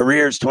his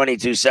career's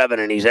 22.7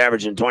 and he's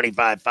averaging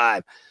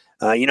 25.5.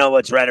 You know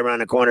what's right around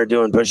the corner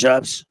doing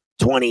push-ups?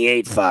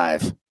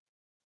 28.5.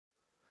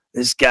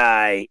 This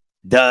guy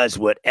does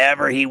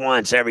whatever he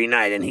wants every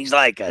night, and he's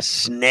like a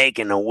snake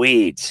in the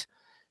weeds.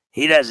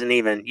 You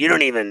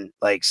don't even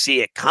like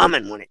see it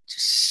coming when it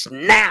just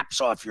snaps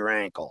off your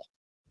ankle.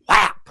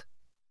 Whap!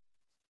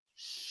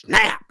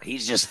 Snap!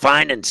 He's just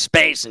finding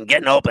space and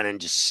getting open and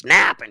just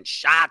snapping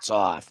shots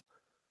off.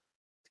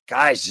 The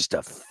guy's just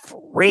a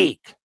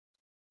freak.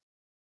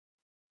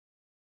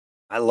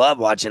 I love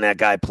watching that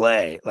guy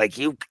play. Like,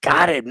 you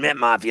gotta admit,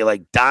 Mafia,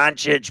 like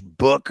Doncic,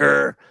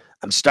 Booker.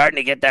 I'm starting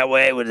to get that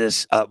way with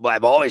this.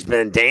 I've always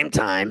been Dame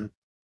time.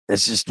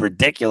 It's just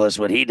ridiculous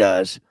what he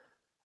does.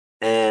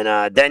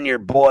 And then your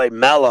boy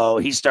Melo,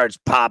 he starts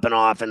popping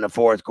off in the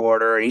fourth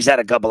quarter. He's had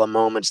a couple of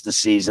moments this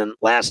season,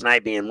 last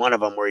night being one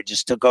of them where he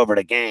just took over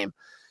the game.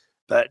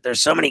 But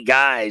there's so many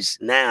guys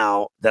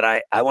now that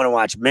I want to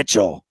watch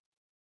Mitchell.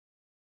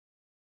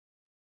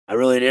 I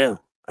really do.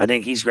 I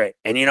think he's great.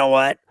 And you know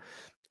what?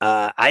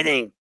 I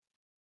think,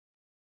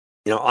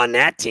 on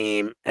that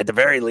team, at the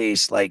very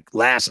least, like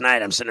last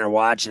night, I'm sitting there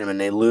watching them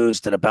and they lose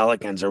to the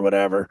Pelicans or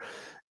whatever.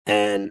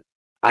 And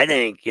I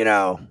think,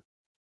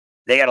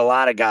 they got a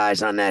lot of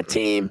guys on that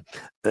team.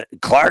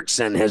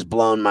 Clarkson has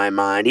blown my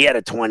mind. He had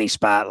a 20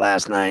 spot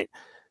last night.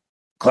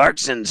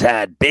 Clarkson's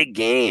had big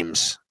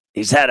games.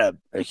 He's had a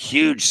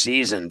huge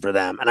season for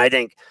them. And I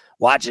think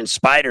watching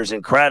Spider's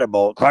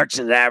incredible.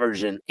 Clarkson's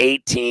averaging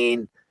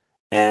 18,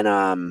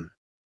 and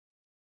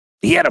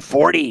he had a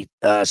 40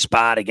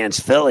 spot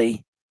against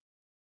Philly.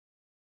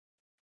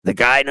 The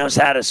guy knows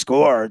how to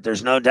score.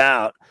 There's no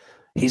doubt.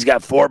 He's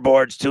got 4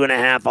 boards,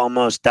 2.5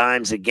 almost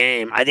dimes a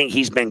game. I think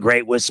he's been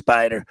great with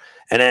Spider.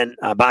 And then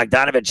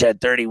Bogdanovich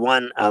had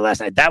 31 last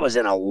night. That was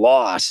in a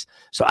loss.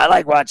 So I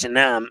like watching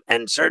them.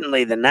 And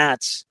certainly the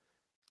Nets,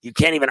 you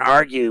can't even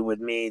argue with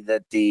me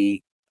that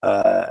the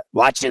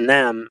watching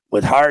them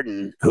with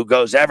Harden, who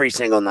goes every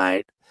single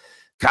night.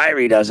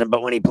 Kyrie doesn't,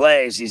 but when he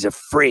plays, he's a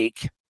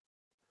freak.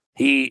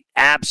 He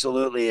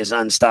absolutely is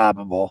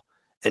unstoppable.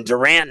 And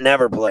Durant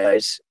never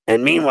plays.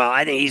 And meanwhile,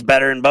 I think he's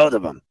better than both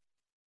of them.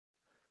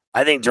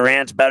 I think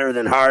Durant's better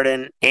than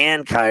Harden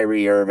and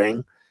Kyrie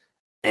Irving,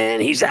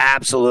 and he's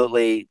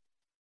absolutely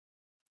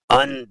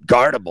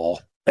unguardable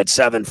at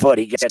 7 foot.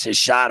 He gets his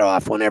shot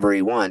off whenever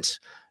he wants,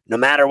 no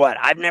matter what.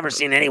 I've never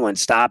seen anyone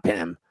stop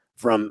him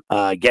from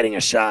getting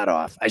a shot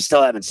off. I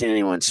still haven't seen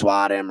anyone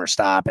swat him or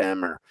stop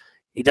him, or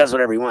he does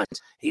whatever he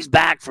wants. He's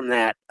back from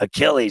that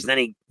Achilles.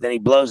 Then he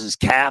blows his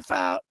calf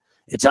out.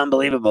 It's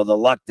unbelievable the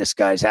luck this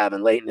guy's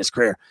having late in his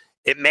career.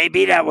 It may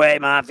be that way,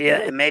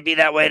 Mafia. It may be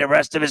that way the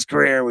rest of his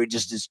career. We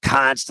just is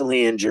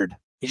constantly injured.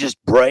 He's just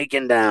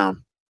breaking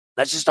down.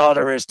 That's just all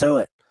there is to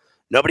it.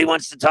 Nobody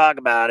wants to talk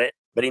about it,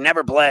 but he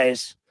never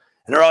plays.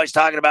 And they're always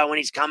talking about when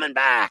he's coming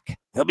back.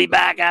 He'll be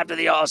back after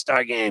the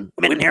All-Star game.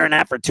 I've been hearing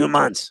that for 2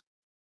 months.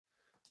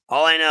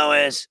 All I know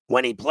is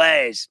when he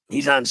plays,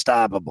 he's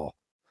unstoppable.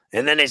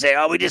 And then they say,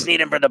 we just need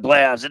him for the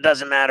playoffs. It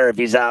doesn't matter if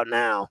he's out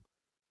now.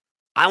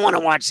 I want to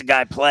watch the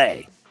guy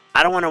play.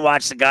 I don't want to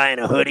watch the guy in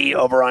a hoodie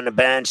over on the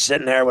bench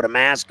sitting there with a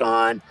mask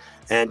on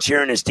and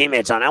cheering his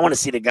teammates on. I want to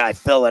see the guy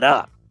fill it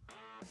up.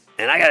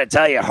 And I got to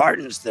tell you,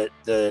 Harden's the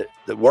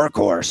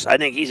workhorse. I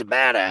think he's a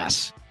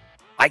badass.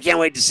 I can't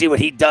wait to see what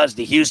he does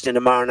to Houston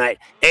tomorrow night.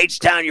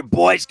 H-Town, your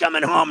boy's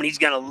coming home, and he's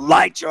going to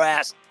light your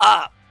ass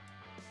up.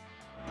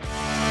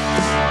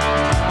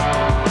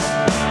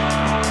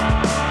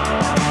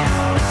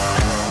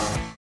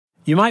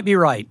 You might be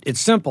right. It's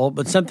simple,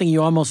 but something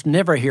you almost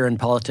never hear in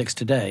politics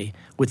today,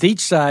 with each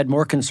side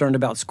more concerned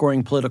about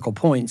scoring political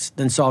points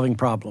than solving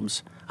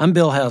problems. I'm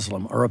Bill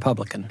Haslam, a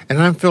Republican.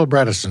 And I'm Phil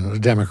Bredesen, a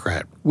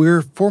Democrat.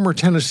 We're former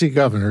Tennessee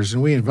governors,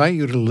 and we invite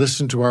you to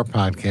listen to our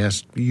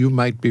podcast, You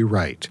Might Be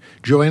Right.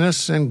 Join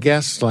us and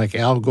guests like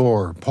Al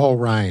Gore, Paul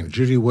Ryan,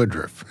 Judy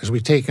Woodruff, as we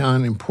take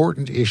on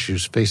important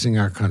issues facing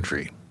our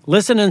country.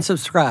 Listen and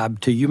subscribe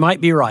to You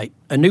Might Be Right,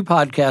 a new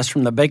podcast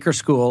from the Baker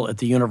School at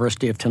the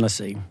University of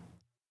Tennessee.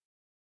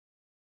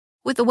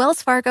 With the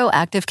Wells Fargo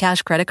Active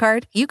Cash Credit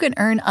Card, you can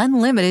earn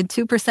unlimited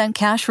 2%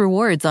 cash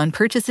rewards on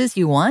purchases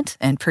you want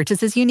and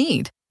purchases you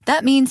need.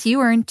 That means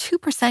you earn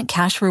 2%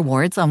 cash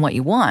rewards on what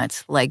you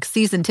want, like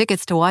season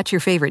tickets to watch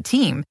your favorite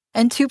team,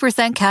 and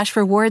 2% cash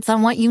rewards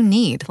on what you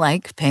need,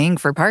 like paying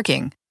for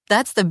parking.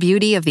 That's the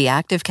beauty of the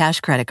Active Cash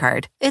Credit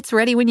Card. It's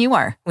ready when you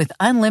are, with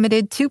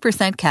unlimited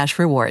 2% cash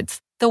rewards.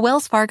 The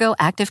Wells Fargo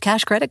Active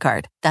Cash Credit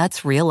Card.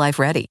 That's real life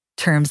ready.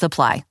 Terms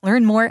apply.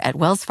 Learn more at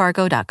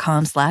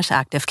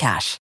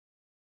wellsfargo.com/activecash.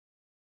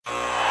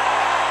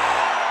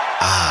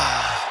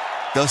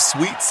 The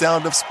sweet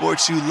sound of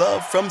sports you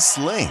love from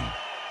Sling.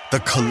 The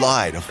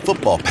collide of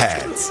football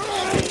pads.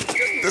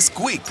 The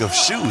squeak of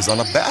shoes on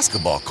a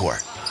basketball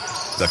court.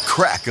 The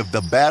crack of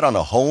the bat on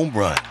a home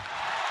run.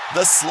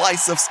 The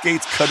slice of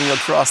skates cutting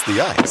across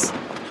the ice.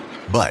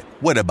 But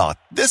what about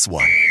this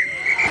one?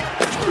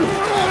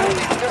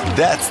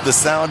 That's the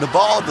sound of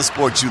all the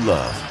sports you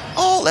love,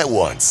 all at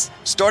once.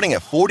 Starting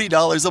at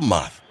 $40 a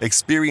month.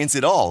 Experience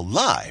it all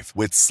live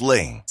with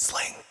Sling.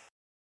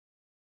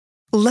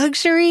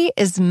 Luxury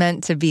is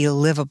meant to be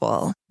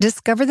livable.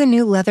 Discover the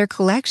new leather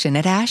collection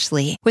at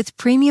Ashley with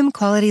premium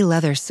quality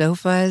leather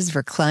sofas,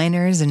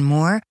 recliners, and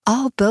more,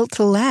 all built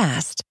to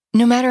last.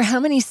 No matter how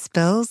many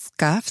spills,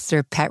 scuffs,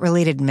 or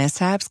pet-related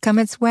mishaps come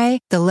its way,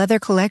 the leather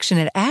collection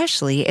at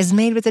Ashley is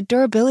made with the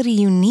durability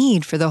you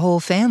need for the whole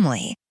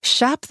family.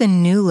 Shop the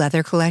new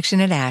leather collection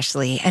at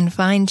Ashley and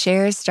find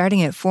chairs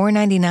starting at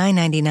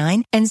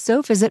 $499.99 and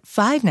sofas at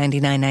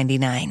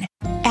 $599.99.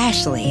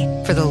 Ashley,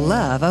 for the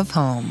love of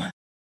home.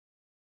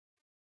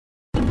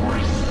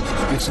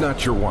 It's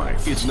not your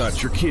wife. It's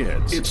not your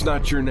kids. It's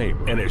not your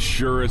neighbor. And it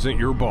sure isn't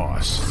your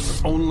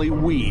boss. Only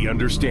we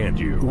understand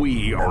you.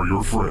 We are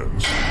your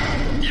friends.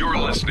 You're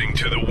listening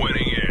to The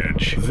Winning Edge.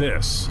 Edge.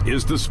 This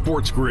is the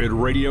Sports Grid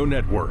Radio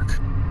Network.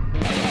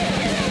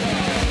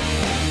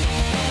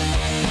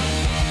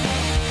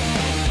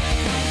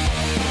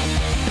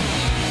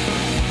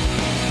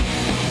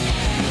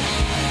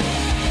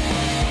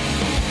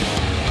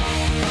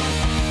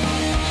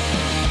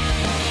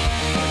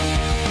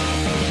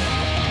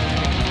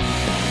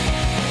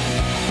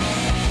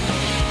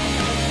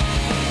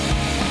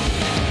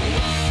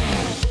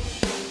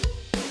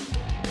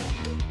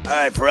 All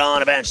right, Pharrell on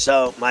the bench.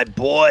 So my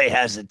boy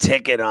has a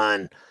ticket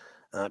on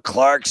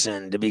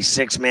Clarkson to be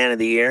sixth man of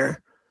the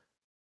year.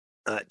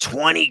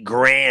 20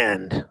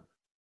 grand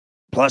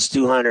plus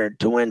 200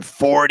 to win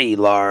 40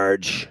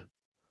 large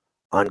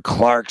on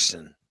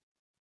Clarkson.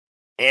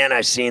 And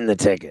I've seen the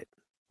ticket.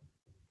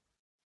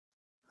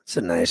 It's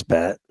a nice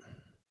bet.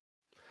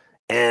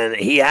 And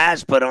he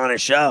has put on a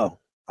show.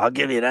 I'll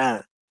give you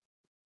that.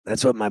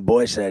 That's what my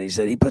boy said. He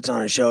said he puts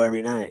on a show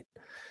every night.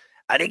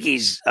 I think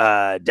he's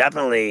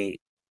definitely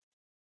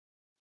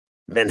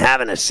been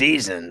having a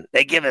season.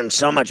 They give him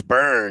so much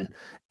burn,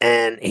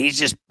 and he's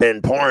just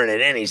been pouring it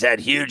in. He's had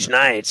huge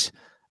nights.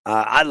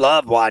 I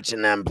love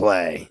watching them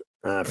play,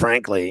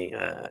 frankly.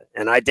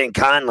 And I think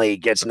Conley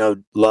gets no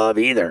love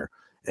either.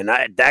 And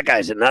that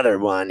guy's another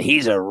one.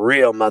 He's a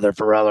real mother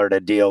Pharreller to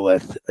deal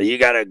with. You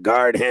got to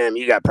guard him.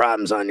 You got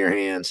problems on your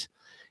hands.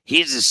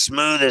 He's as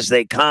smooth as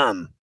they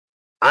come,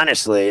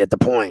 honestly, at the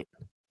point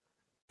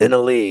in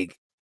the league.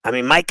 I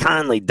mean, Mike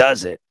Conley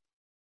does it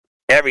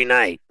every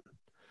night.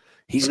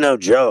 He's no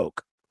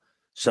joke.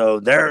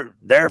 So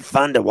they're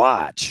fun to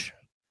watch.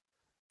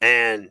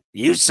 And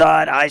you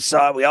saw it. I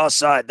saw it. We all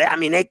saw it.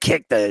 They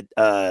kicked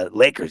the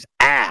Lakers'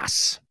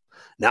 ass.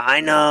 Now,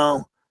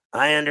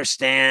 I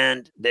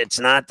understand that it's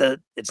not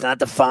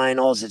the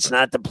finals. It's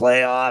not the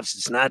playoffs.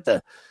 It's not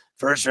the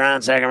first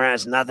round, second round.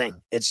 It's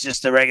nothing. It's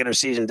just the regular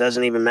season.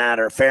 Doesn't even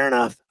matter. Fair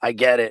enough. I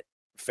get it.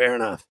 Fair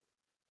enough.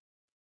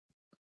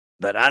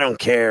 But I don't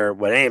care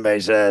what anybody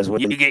says. When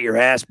you get your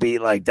ass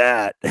beat like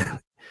that,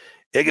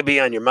 it could be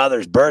on your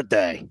mother's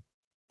birthday.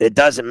 It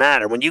doesn't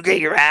matter. When you get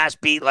your ass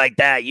beat like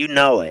that, you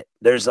know it.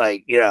 There's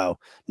no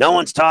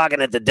one's talking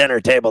at the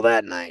dinner table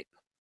that night.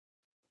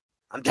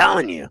 I'm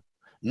telling you,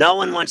 no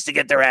one wants to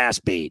get their ass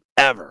beat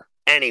ever,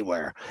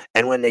 anywhere.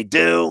 And when they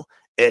do,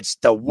 it's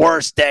the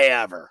worst day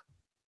ever.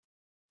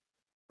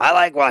 I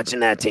like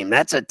watching that team.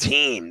 That's a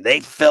team. They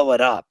fill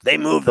it up. They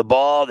move the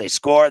ball. They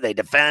score. They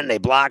defend. They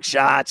block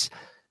shots.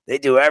 They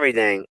do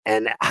everything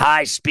and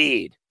high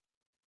speed.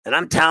 And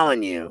I'm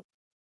telling you,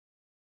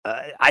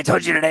 I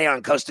told you today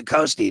on Coast to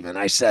Coast even,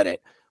 I said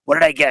it. What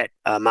did I get,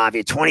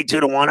 Mafia?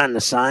 22-1 on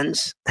the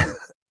Suns.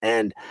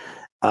 And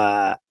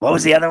what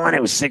was the other one?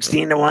 It was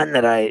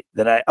 16-1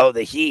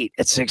 the Heat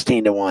at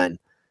 16-1.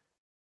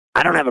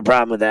 I don't have a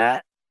problem with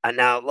that.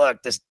 Now, look,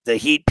 the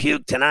Heat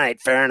puke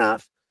tonight. Fair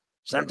enough.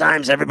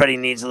 Sometimes everybody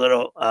needs a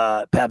little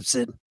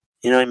Pepsid.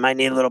 You might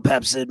need a little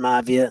Pepsid,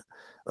 Mafia,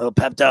 a little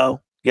Pepto.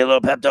 Get a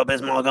little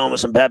Pepto-Bismol going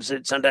with some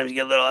Pepsid. Sometimes you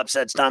get a little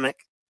upset stomach.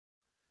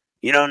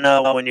 You don't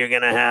know when you're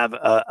going to have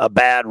a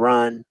bad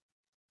run.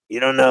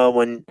 You don't know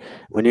when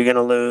you're going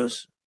to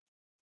lose.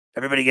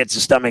 Everybody gets a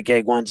stomach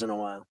ache once in a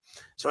while.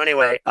 So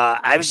anyway,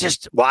 I was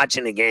just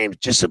watching the game,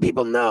 just so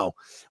people know.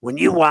 When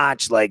you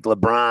watch like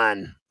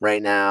LeBron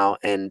right now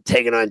and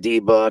taking on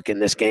D-Book in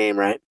this game,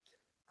 right?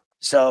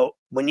 So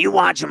when you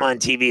watch them on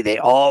TV, they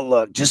all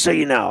look, just so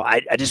you know,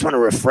 I just want to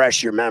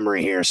refresh your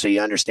memory here so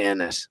you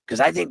understand this. Because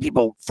I think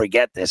people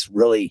forget this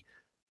really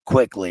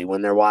quickly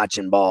when they're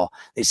watching ball.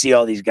 They see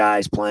all these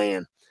guys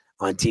playing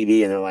on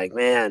TV and they're like,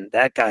 man,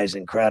 that guy's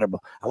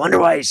incredible. I wonder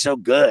why he's so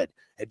good.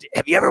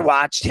 Have you ever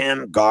watched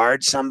him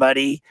guard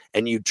somebody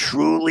and you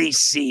truly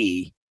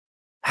see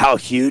how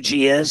huge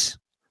he is?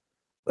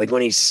 Like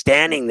when he's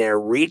standing there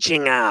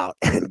reaching out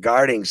and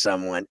guarding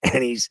someone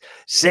and he's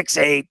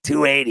 6'8",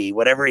 280,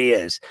 whatever he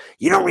is.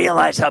 You don't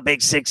realize how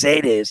big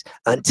 6'8" is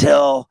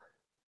until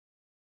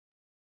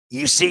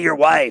you see your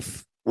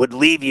wife would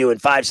leave you in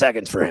 5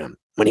 seconds for him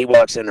when he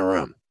walks in the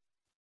room.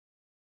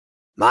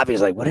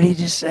 Mafia's like, what did he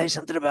just say?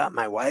 Something about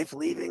my wife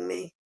leaving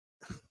me?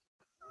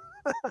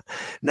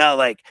 No,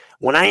 like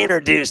when I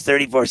introduced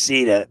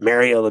 34C to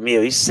Mario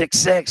Lemieux, he's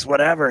 6'6",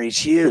 whatever. He's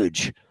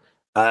huge.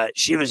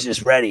 She was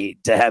just ready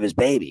to have his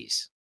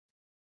babies,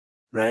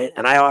 right?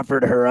 And I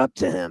offered her up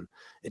to him.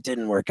 It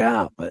didn't work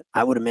out, but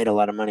I would have made a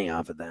lot of money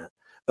off of that.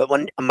 But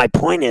my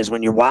point is,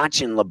 when you're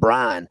watching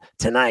LeBron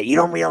tonight, you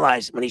don't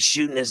realize when he's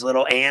shooting his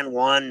little and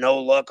one, no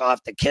look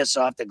off the kiss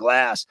off the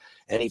glass,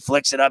 and he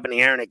flicks it up in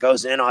the air and it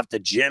goes in off the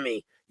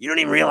Jimmy. You don't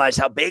even realize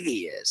how big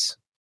he is.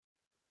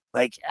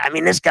 Like, I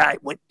mean, this guy,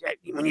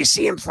 when you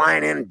see him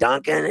flying in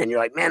dunking and you're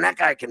like, man, that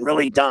guy can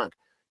really dunk.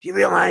 Do you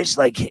realize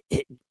like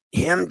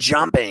him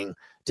jumping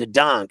to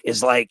dunk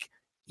is like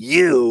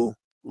you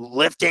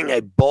lifting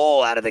a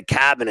bowl out of the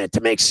cabinet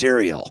to make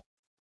cereal.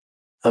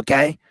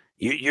 Okay?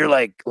 You're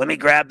like, let me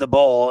grab the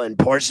bowl and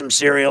pour some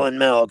cereal and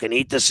milk and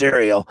eat the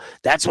cereal.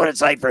 That's what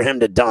it's like for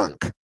him to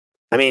dunk.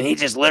 I mean, he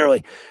just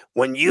literally,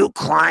 when you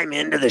climb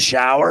into the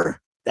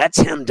shower, that's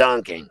him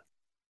dunking.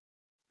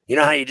 You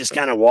know how you just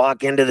kind of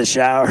walk into the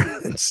shower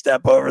and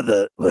step over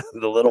the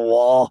little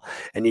wall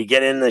and you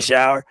get in the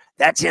shower?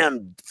 That's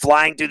him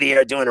flying through the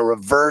air doing a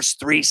reverse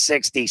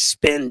 360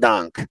 spin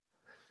dunk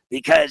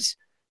because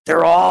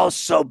they're all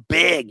so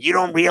big. You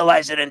don't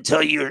realize it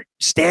until you're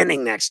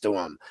standing next to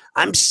them.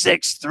 I'm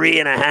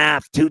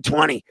 6'3.5",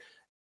 220.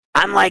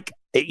 I'm like,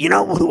 you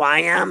know who I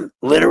am?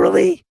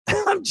 Literally,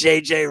 I'm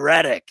JJ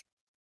Redick.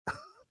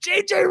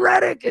 JJ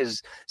Redick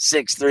is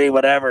 6'3",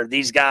 whatever.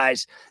 These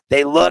guys,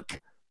 they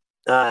look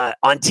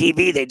on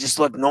TV, they just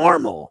look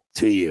normal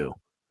to you.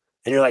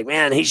 And you're like,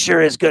 man, he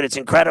sure is good. It's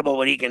incredible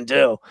what he can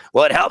do.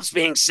 Well, it helps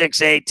being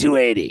 6'8",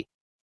 280.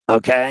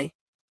 Okay?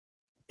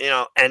 You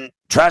know, and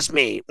trust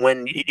me,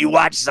 when you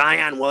watch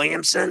Zion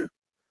Williamson,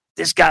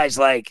 this guy's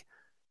like,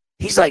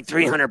 he's like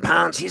 300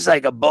 pounds. He's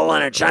like a bull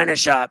in a china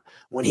shop.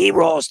 When he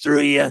rolls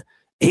through you,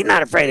 he's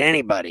not afraid of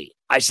anybody.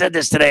 I said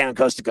this today on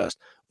Coast to Coast.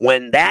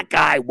 When that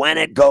guy went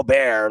at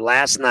Gobert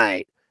last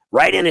night,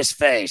 right in his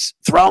face,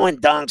 throwing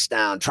dunks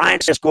down, trying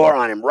to score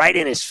on him, right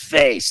in his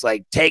face,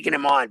 like taking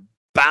him on,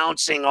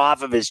 bouncing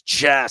off of his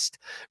chest,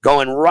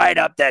 going right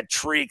up that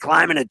tree,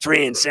 climbing a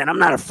tree and saying, I'm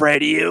not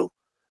afraid of you,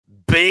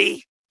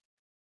 B.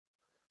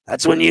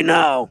 That's when you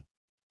know.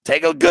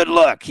 Take a good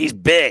look. He's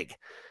big.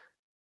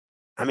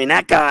 I mean,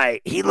 that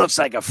guy, he looks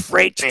like a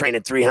freight train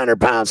at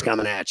 300 pounds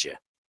coming at you.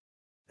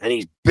 And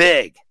he's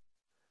big.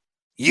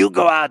 You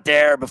go out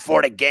there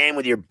before the game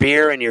with your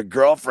beer and your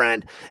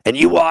girlfriend, and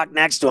you walk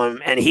next to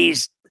him, and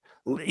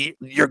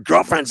your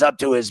girlfriend's up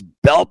to his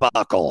belt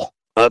buckle,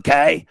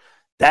 okay?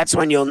 That's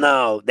when you'll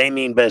know they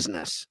mean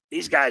business.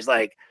 These guys,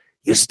 like,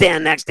 you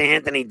stand next to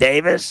Anthony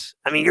Davis,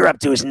 I mean, you're up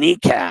to his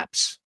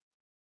kneecaps.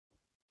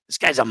 This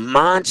guy's a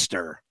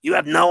monster. You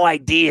have no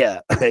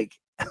idea. Like,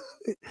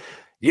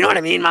 you know what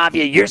I mean,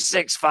 Mafia? You're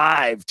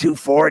 6'5",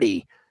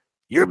 240.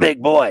 You're a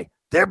big boy.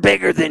 They're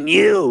bigger than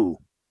you.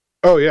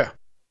 Oh, yeah.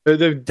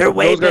 They're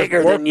way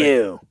bigger than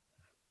you.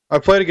 I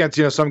played against,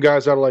 some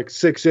guys that are like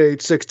 6'8",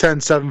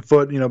 6'10", 7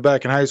 foot,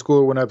 back in high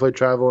school when I played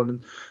travel.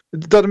 And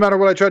it doesn't matter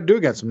what I try to do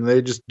against them.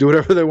 They just do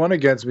whatever they want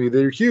against me.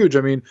 They're huge.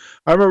 I mean,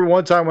 I remember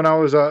one time when I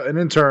was an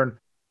intern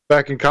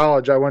back in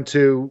college, I went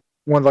to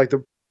one of like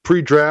the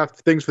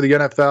pre-draft things for the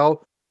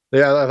NFL. I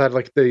had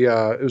like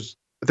I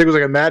think it was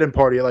like a Madden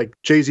party at like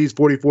Jay-Z's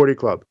 40/40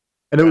 Club.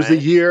 And it was the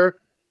year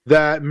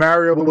that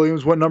Mario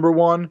Williams went number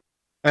 1.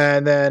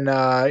 And then,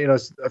 I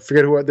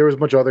forget who, there was a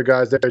bunch of other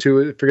guys there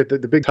too. I forget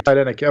the big tight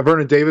end.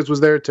 Vernon Davis was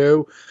there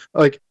too.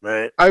 Like,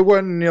 I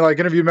went and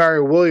interviewed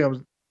Mario Williams.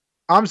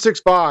 I'm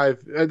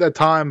 6'5", at that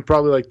time,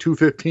 probably like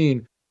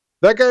 215.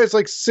 That guy is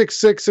like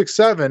 6'6",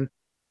 6'7".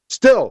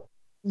 Still,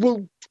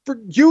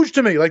 huge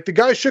to me. Like, the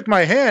guy shook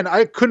my hand.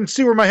 I couldn't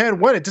see where my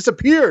hand went. It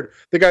disappeared.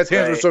 The guy's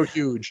hands were so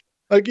huge.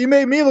 Like, he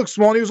made me look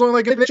small, and he was only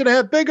like an inch and a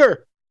half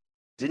bigger.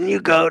 Didn't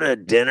you go to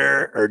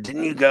dinner, or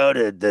didn't you go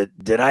to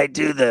did I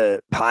do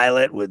the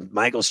pilot with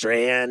Michael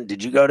Strahan?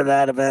 Did you go to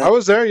that event? I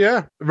was there,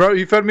 yeah.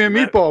 He fed me a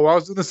meatball while I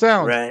was in the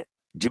sound. Right.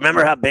 Do you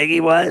remember how big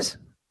he was?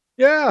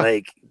 Yeah.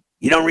 Like,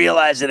 you don't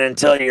realize it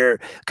until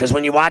because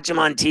when you watch him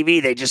on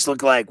TV, they just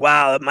look like,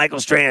 wow, Michael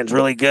Strahan's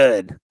really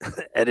good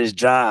at his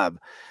job.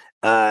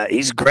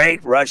 He's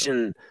great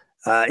rushing,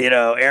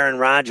 Aaron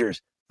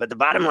Rodgers. But the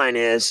bottom line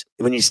is,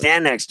 when you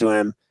stand next to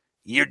him,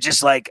 you're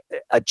just like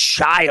a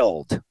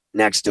child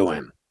next to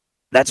him.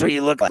 That's what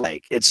you look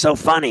like. It's so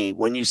funny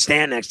when you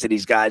stand next to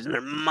these guys, and they're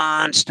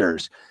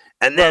monsters.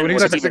 And then when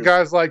he's next to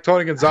guys like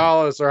Tony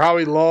Gonzalez or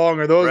Howie Long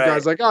or those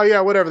guys, like, oh yeah,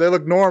 whatever, they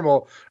look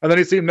normal. And then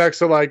you see him next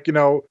to like,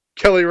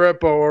 Kelly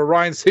Ripa or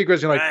Ryan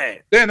Seacrest, you're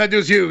like, damn, that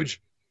dude's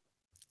huge.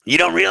 You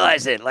don't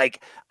realize it.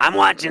 Like, I'm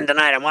watching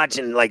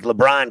like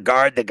LeBron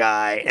guard the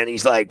guy, and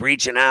he's like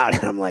reaching out,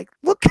 and I'm like,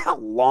 look how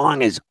long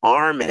his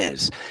arm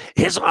is.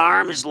 His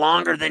arm is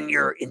longer than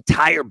your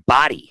entire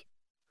body.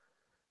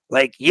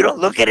 Like, you don't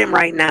look at him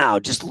right now.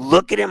 Just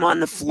look at him on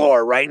the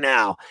floor right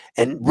now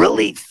and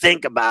really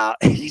think about,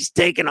 he's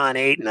taking on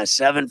Ayton, a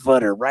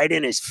 7-footer, right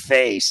in his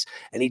face,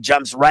 and he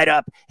jumps right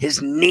up. His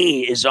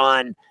knee is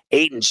on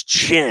Ayton's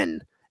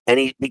chin,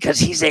 and because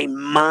he's a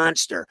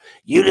monster.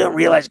 You don't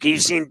realize, because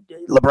you've seen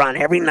LeBron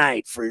every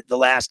night for the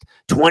last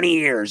 20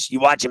 years. You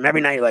watch him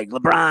every night, you're like,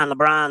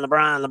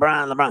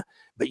 LeBron.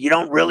 But you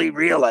don't really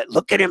realize.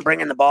 Look at him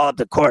bringing the ball up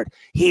the court.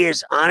 He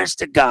is, honest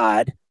to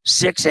God,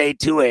 6'8",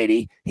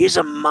 280. He's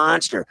a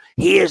monster.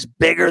 He is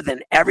bigger than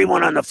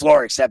everyone on the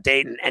floor except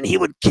Ayton, and he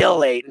would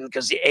kill Ayton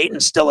because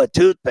Ayton's still a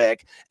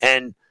toothpick,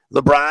 and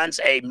LeBron's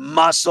a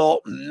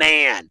muscle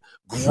man.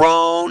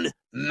 Grown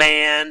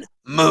man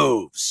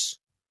moves.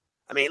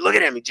 I mean, look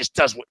at him. He just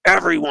does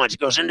whatever he wants.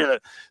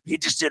 He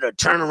just did a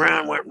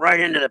turnaround, went right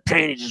into the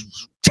paint. He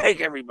just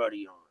take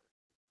everybody on.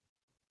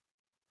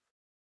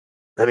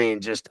 I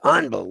mean, just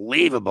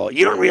unbelievable.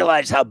 You don't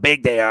realize how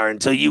big they are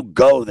until you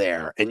go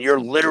there and you're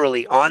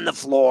literally on the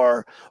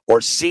floor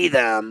or see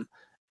them,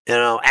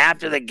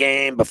 after the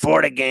game,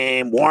 before the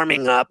game,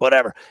 warming up,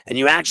 whatever. And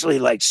you actually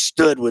like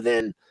stood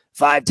within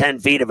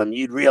 5-10 feet of them.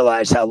 You'd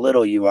realize how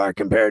little you are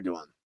compared to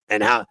them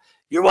and how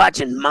you're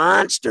watching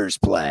monsters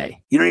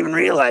play. You don't even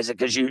realize it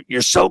because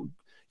you're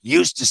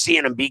used to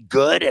seeing them be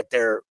good at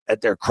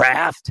their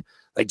craft,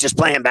 like just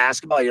playing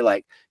basketball, you're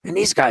like, man,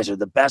 these guys are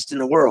the best in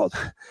the world.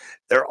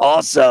 They're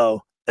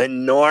also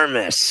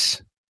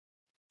enormous.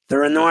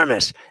 They're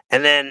enormous.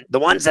 And then the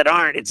ones that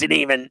aren't, it's an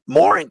even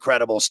more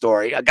incredible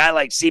story. A guy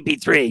like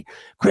CP3,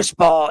 Chris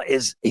Paul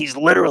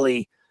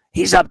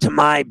he's up to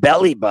my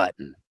belly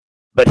button,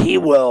 but he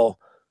will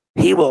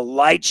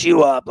light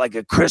you up like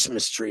a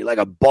Christmas tree, like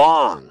a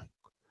bong.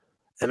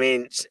 I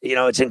mean,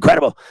 it's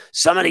incredible.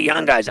 Some of the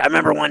young guys, I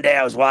remember one day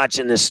I was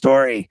watching this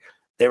story.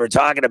 They were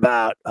talking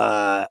about,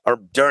 or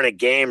during a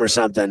game or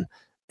something,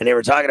 and they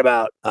were talking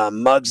about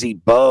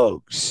Muggsy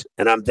Bogues.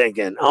 And I'm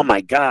thinking, oh my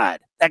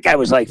God, that guy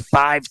was like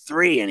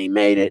 5'3" and he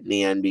made it in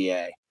the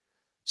NBA.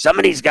 Some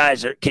of these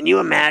guys can you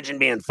imagine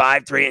being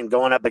 5'3" and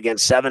going up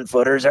against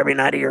 7-footers every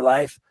night of your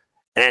life?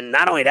 And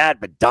not only that,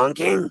 but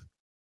dunking.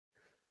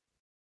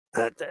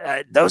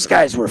 Those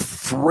guys were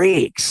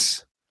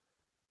freaks.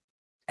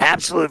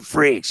 Absolute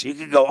freaks. You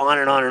could go on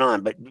and on and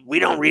on, but we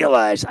don't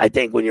realize, I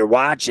think, when you're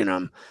watching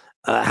them,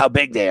 how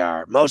big they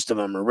are. Most of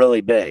them are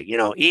really big.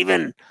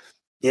 Even,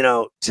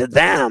 to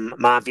them,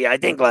 Mafia, I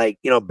think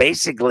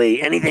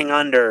basically anything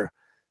under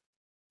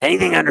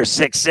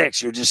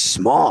 6'6", you're just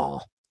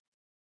small.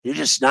 You're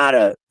just not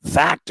a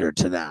factor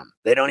to them.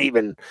 They don't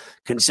even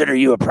consider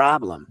you a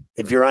problem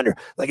if you're under.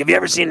 Like, have you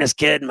ever seen this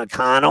kid,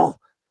 McConnell,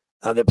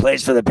 that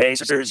plays for the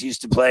Pacers,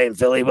 used to play in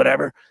Philly,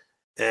 whatever?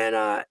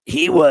 And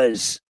he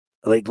was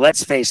like,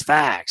 let's face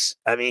facts.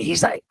 I mean,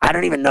 he's like, I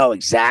don't even know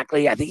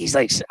exactly. I think he's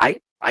like, I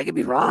could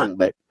be wrong,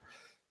 but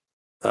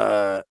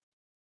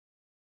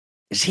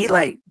is he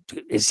like,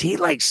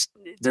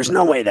 there's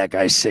no way that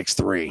guy's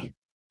 6'3".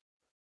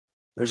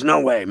 There's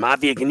no way.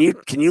 Mafia, can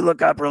you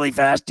look up really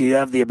fast? Do you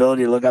have the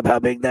ability to look up how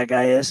big that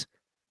guy is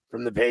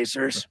from the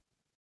Pacers?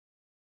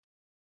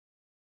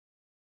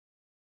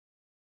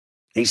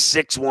 He's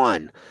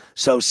 6'1".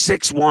 So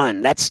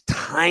 6'1", that's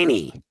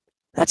tiny.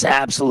 That's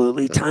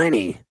absolutely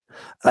tiny.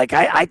 Like,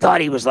 I thought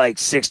he was like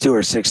 6'2"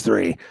 or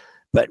 6'3".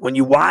 But when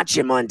you watch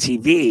him on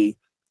TV,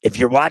 if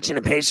you're watching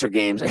the Pacer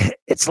games,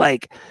 it's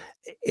like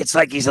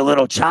he's a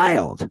little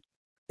child.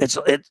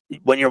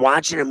 When you're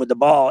watching him with the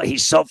ball,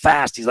 he's so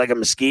fast. He's like a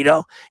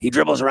mosquito. He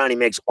dribbles around. He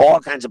makes all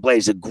kinds of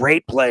plays. A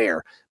great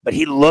player, but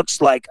he looks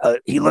like a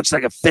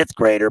fifth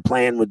grader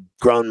playing with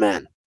grown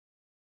men.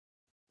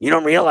 You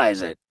don't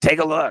realize it. Take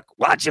a look.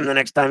 Watch him the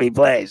next time he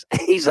plays.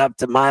 He's up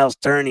to Miles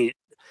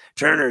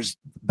Turner's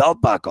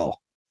belt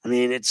buckle. I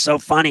mean, it's so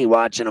funny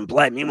watching him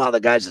play. Meanwhile, the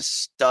guy's a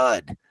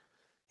stud.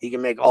 He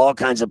can make all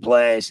kinds of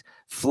plays,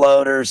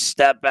 floaters,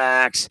 step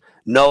backs,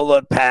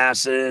 no-look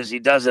passes. He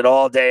does it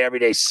all day, every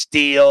day.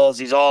 Steals.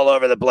 He's all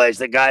over the place.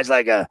 The guy's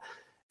like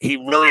he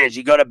really is.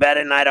 You go to bed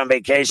at night on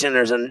vacation,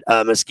 there's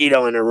a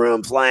mosquito in the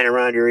room flying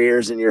around your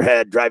ears and your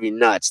head, drive you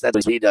nuts. That's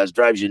what he does,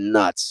 drives you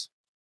nuts.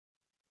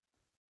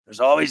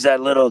 There's always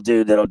that little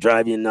dude that'll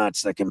drive you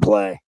nuts that can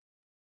play.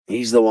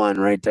 He's the one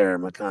right there,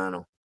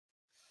 McConnell.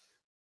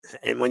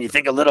 And when you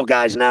think of little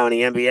guys now in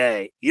the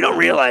NBA, you don't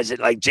realize it.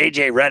 Like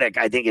JJ Redick,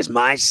 I think is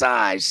my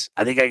size.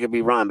 I think I could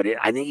be wrong, but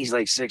I think he's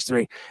like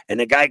 6'3", and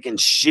the guy can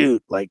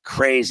shoot like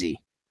crazy.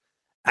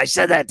 I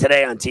said that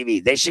today on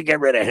TV. They should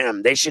get rid of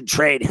him. They should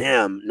trade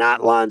him,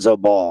 not Lonzo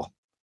Ball.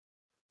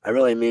 I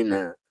really mean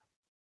that.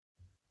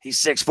 He's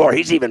 6'4".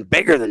 He's even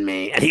bigger than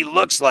me, and he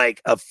looks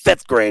like a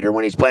fifth grader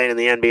when he's playing in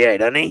the NBA,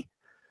 doesn't he?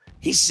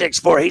 He's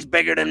 6'4". He's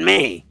bigger than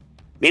me.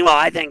 Meanwhile,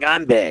 I think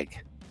I'm big.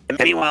 And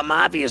meanwhile,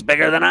 Mafia is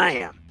bigger than I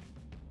am.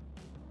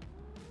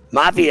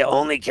 Mafia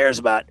only cares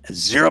about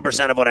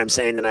 0% of what I'm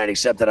saying tonight,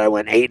 except that I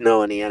went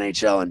 8-0 in the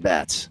NHL in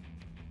bets.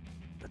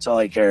 That's all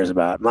he cares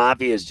about.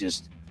 Mafia is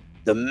just,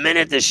 the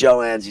minute the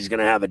show ends, he's going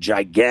to have a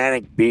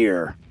gigantic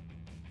beer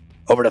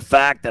over the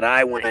fact that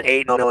I went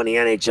 8-0 in the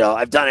NHL.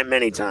 I've done it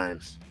many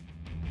times.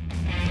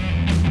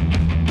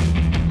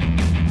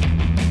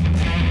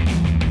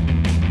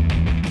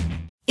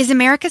 Is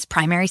America's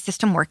primary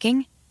system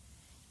working?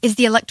 Is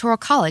the Electoral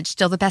College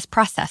still the best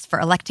process for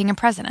electing a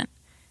president?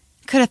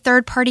 Could a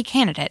third-party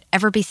candidate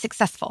ever be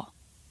successful?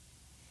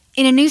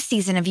 In a new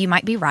season of You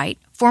Might Be Right,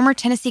 former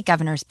Tennessee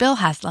governors Bill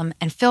Haslam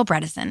and Phil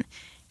Bredesen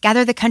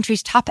gather the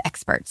country's top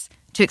experts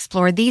to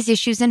explore these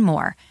issues and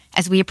more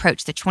as we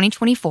approach the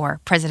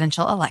 2024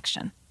 presidential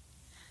election.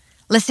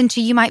 Listen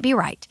to You Might Be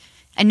Right,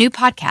 a new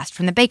podcast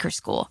from the Baker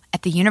School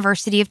at the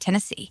University of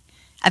Tennessee,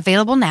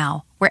 available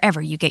now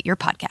wherever you get your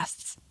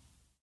podcasts.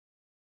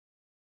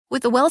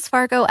 With the Wells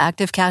Fargo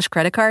Active Cash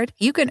Credit Card,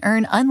 you can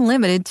earn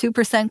unlimited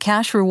 2%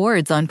 cash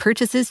rewards on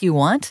purchases you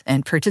want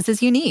and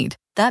purchases you need.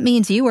 That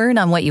means you earn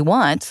on what you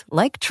want,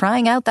 like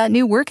trying out that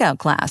new workout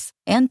class,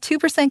 and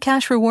 2%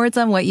 cash rewards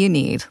on what you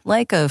need,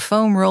 like a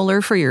foam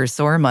roller for your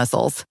sore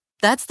muscles.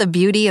 That's the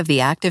beauty of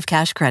the Active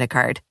Cash Credit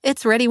Card.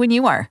 It's ready when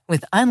you are,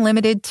 with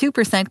unlimited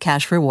 2%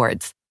 cash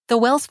rewards. The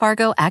Wells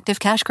Fargo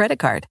Active Cash Credit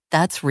Card.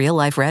 That's real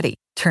life ready.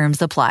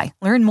 Terms apply.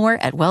 Learn more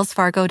at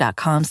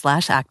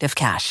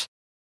wellsfargo.com/activecash.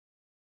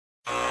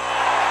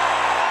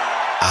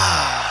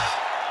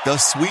 Ah, the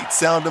sweet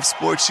sound of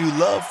sports you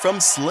love from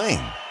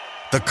Sling.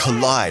 The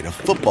collide of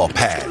football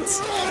pads.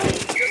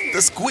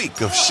 The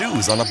squeak of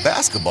shoes on a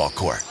basketball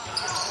court.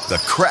 The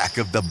crack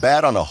of the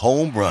bat on a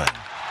home run.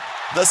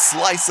 The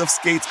slice of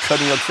skates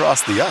cutting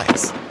across the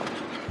ice.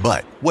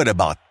 But what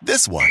about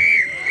this one?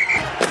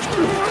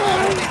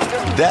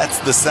 That's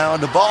the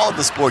sound of all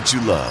the sports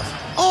you love,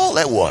 all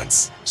at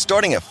once.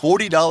 Starting at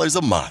 $40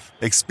 a month.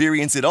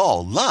 Experience it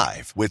all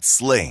live with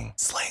Sling.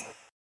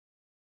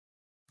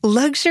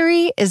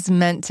 Luxury is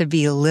meant to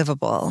be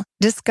livable.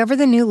 Discover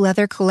the new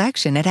leather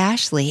collection at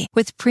Ashley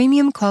with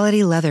premium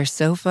quality leather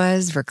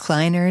sofas,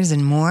 recliners,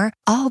 and more,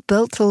 all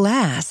built to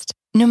last.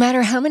 No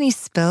matter how many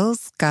spills,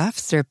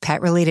 scuffs, or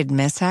pet-related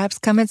mishaps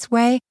come its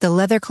way, the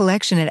leather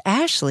collection at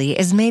Ashley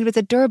is made with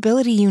the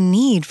durability you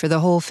need for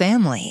the whole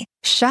family.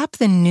 Shop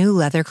the new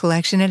leather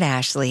collection at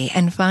Ashley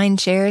and find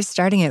chairs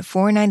starting at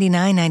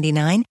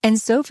 $499.99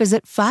 and sofas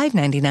at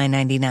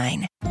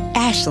 $599.99.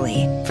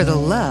 Ashley, for the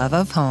love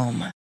of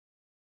home.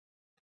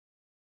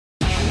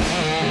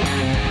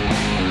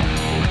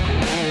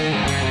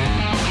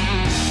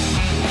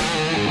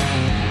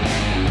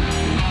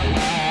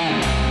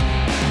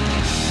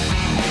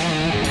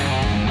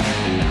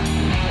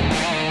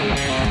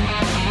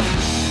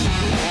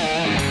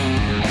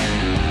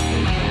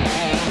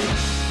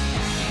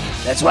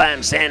 That's why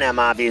I'm saying that,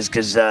 Mafia, is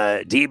because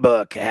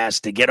D-Book has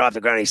to get off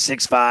the ground. He's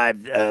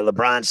 6'5",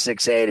 LeBron's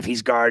 6'8". If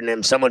he's guarding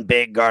him, someone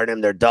big guarding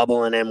him, they're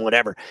doubling him,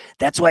 whatever.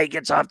 That's why he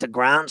gets off the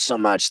ground so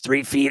much,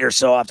 3 feet or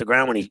so off the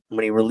ground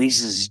when he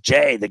releases his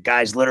J. The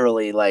guy's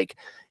literally like,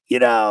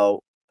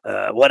 8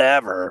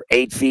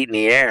 feet in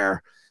the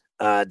air.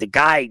 The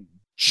guy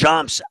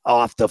jumps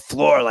off the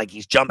floor like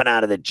he's jumping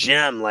out of the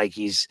gym, like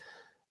he's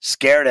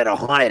scared at a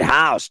haunted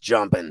house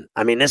jumping.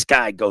 I mean, this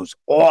guy goes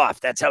off.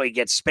 That's how he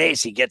gets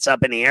space. He gets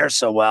up in the air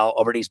so well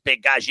over these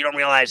big guys. You don't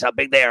realize how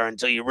big they are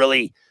until you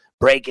really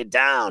break it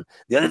down.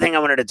 The other thing I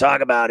wanted to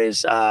talk about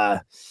is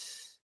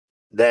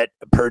that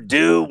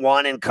Purdue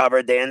won and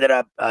covered. They ended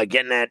up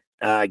getting that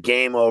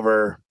game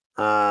over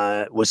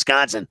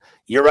Wisconsin.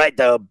 You're right,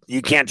 though.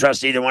 You can't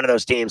trust either one of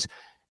those teams.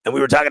 And we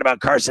were talking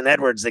about Carson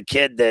Edwards, the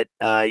kid that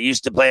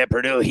used to play at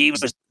Purdue. He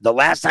was the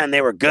last time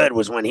they were good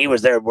was when he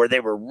was there. Where they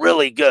were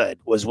really good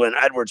was when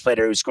Edwards played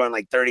there. He was scoring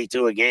like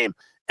 32 a game.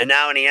 And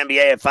now in the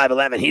NBA at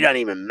 5'11", he doesn't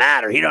even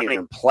matter. He doesn't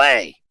even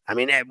play. I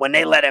mean, when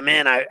they let him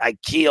in, I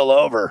keel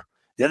over.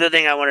 The other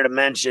thing I wanted to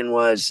mention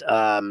was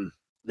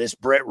this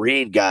Britt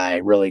Reed guy,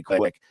 really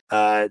quick.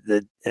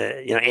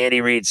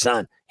 Andy Reid's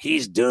son.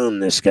 He's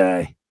doomed. This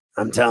guy.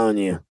 I'm telling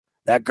you,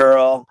 that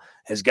girl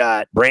has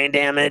got brain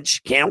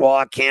damage, can't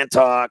walk, can't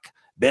talk,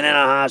 been in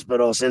a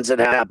hospital since it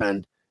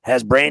happened,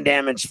 has brain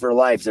damage for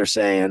life, they're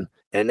saying,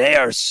 and they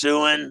are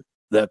suing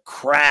the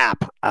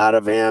crap out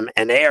of him,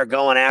 and they are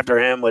going after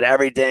him with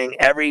everything,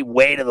 every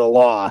weight of the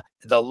law.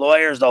 The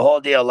lawyers, the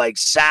whole deal, like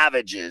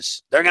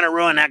savages. They're going to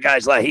ruin that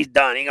guy's life. He's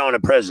done. He's going to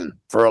prison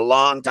for a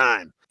long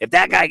time. If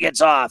that guy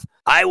gets off,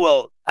 I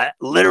will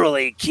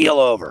literally keel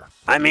over.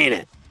 I mean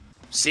it.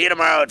 See you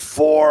tomorrow at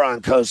 4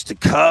 on Coast to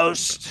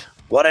Coast.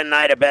 What a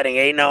night of betting.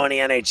 8-0 in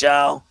the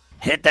NHL.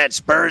 Hit that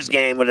Spurs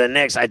game with the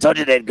Knicks. I told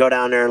you they'd go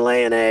down there and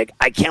lay an egg.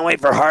 I can't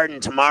wait for Harden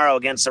tomorrow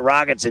against the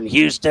Rockets in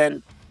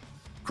Houston.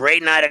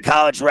 Great night of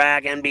college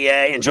rag,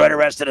 NBA. Enjoy the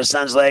rest of the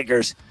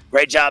Suns-Lakers.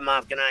 Great job,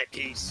 Moff. Good night.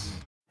 Peace.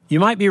 You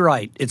might be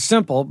right. It's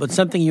simple, but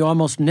something you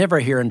almost never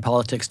hear in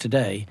politics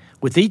today,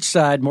 with each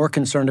side more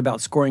concerned about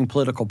scoring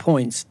political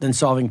points than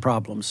solving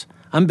problems.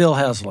 I'm Bill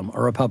Haslam,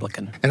 a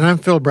Republican. And I'm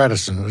Phil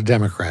Bredesen, a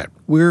Democrat.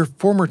 We're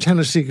former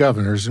Tennessee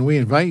governors, and we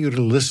invite you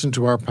to listen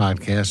to our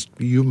podcast,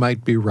 You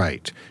Might Be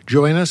Right.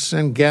 Join us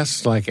and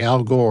guests like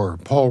Al Gore,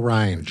 Paul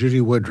Ryan,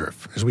 Judy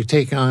Woodruff, as we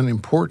take on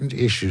important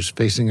issues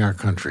facing our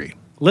country.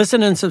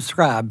 Listen and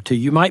subscribe to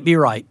You Might Be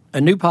Right,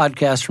 a new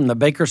podcast from the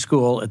Baker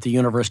School at the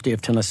University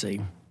of Tennessee.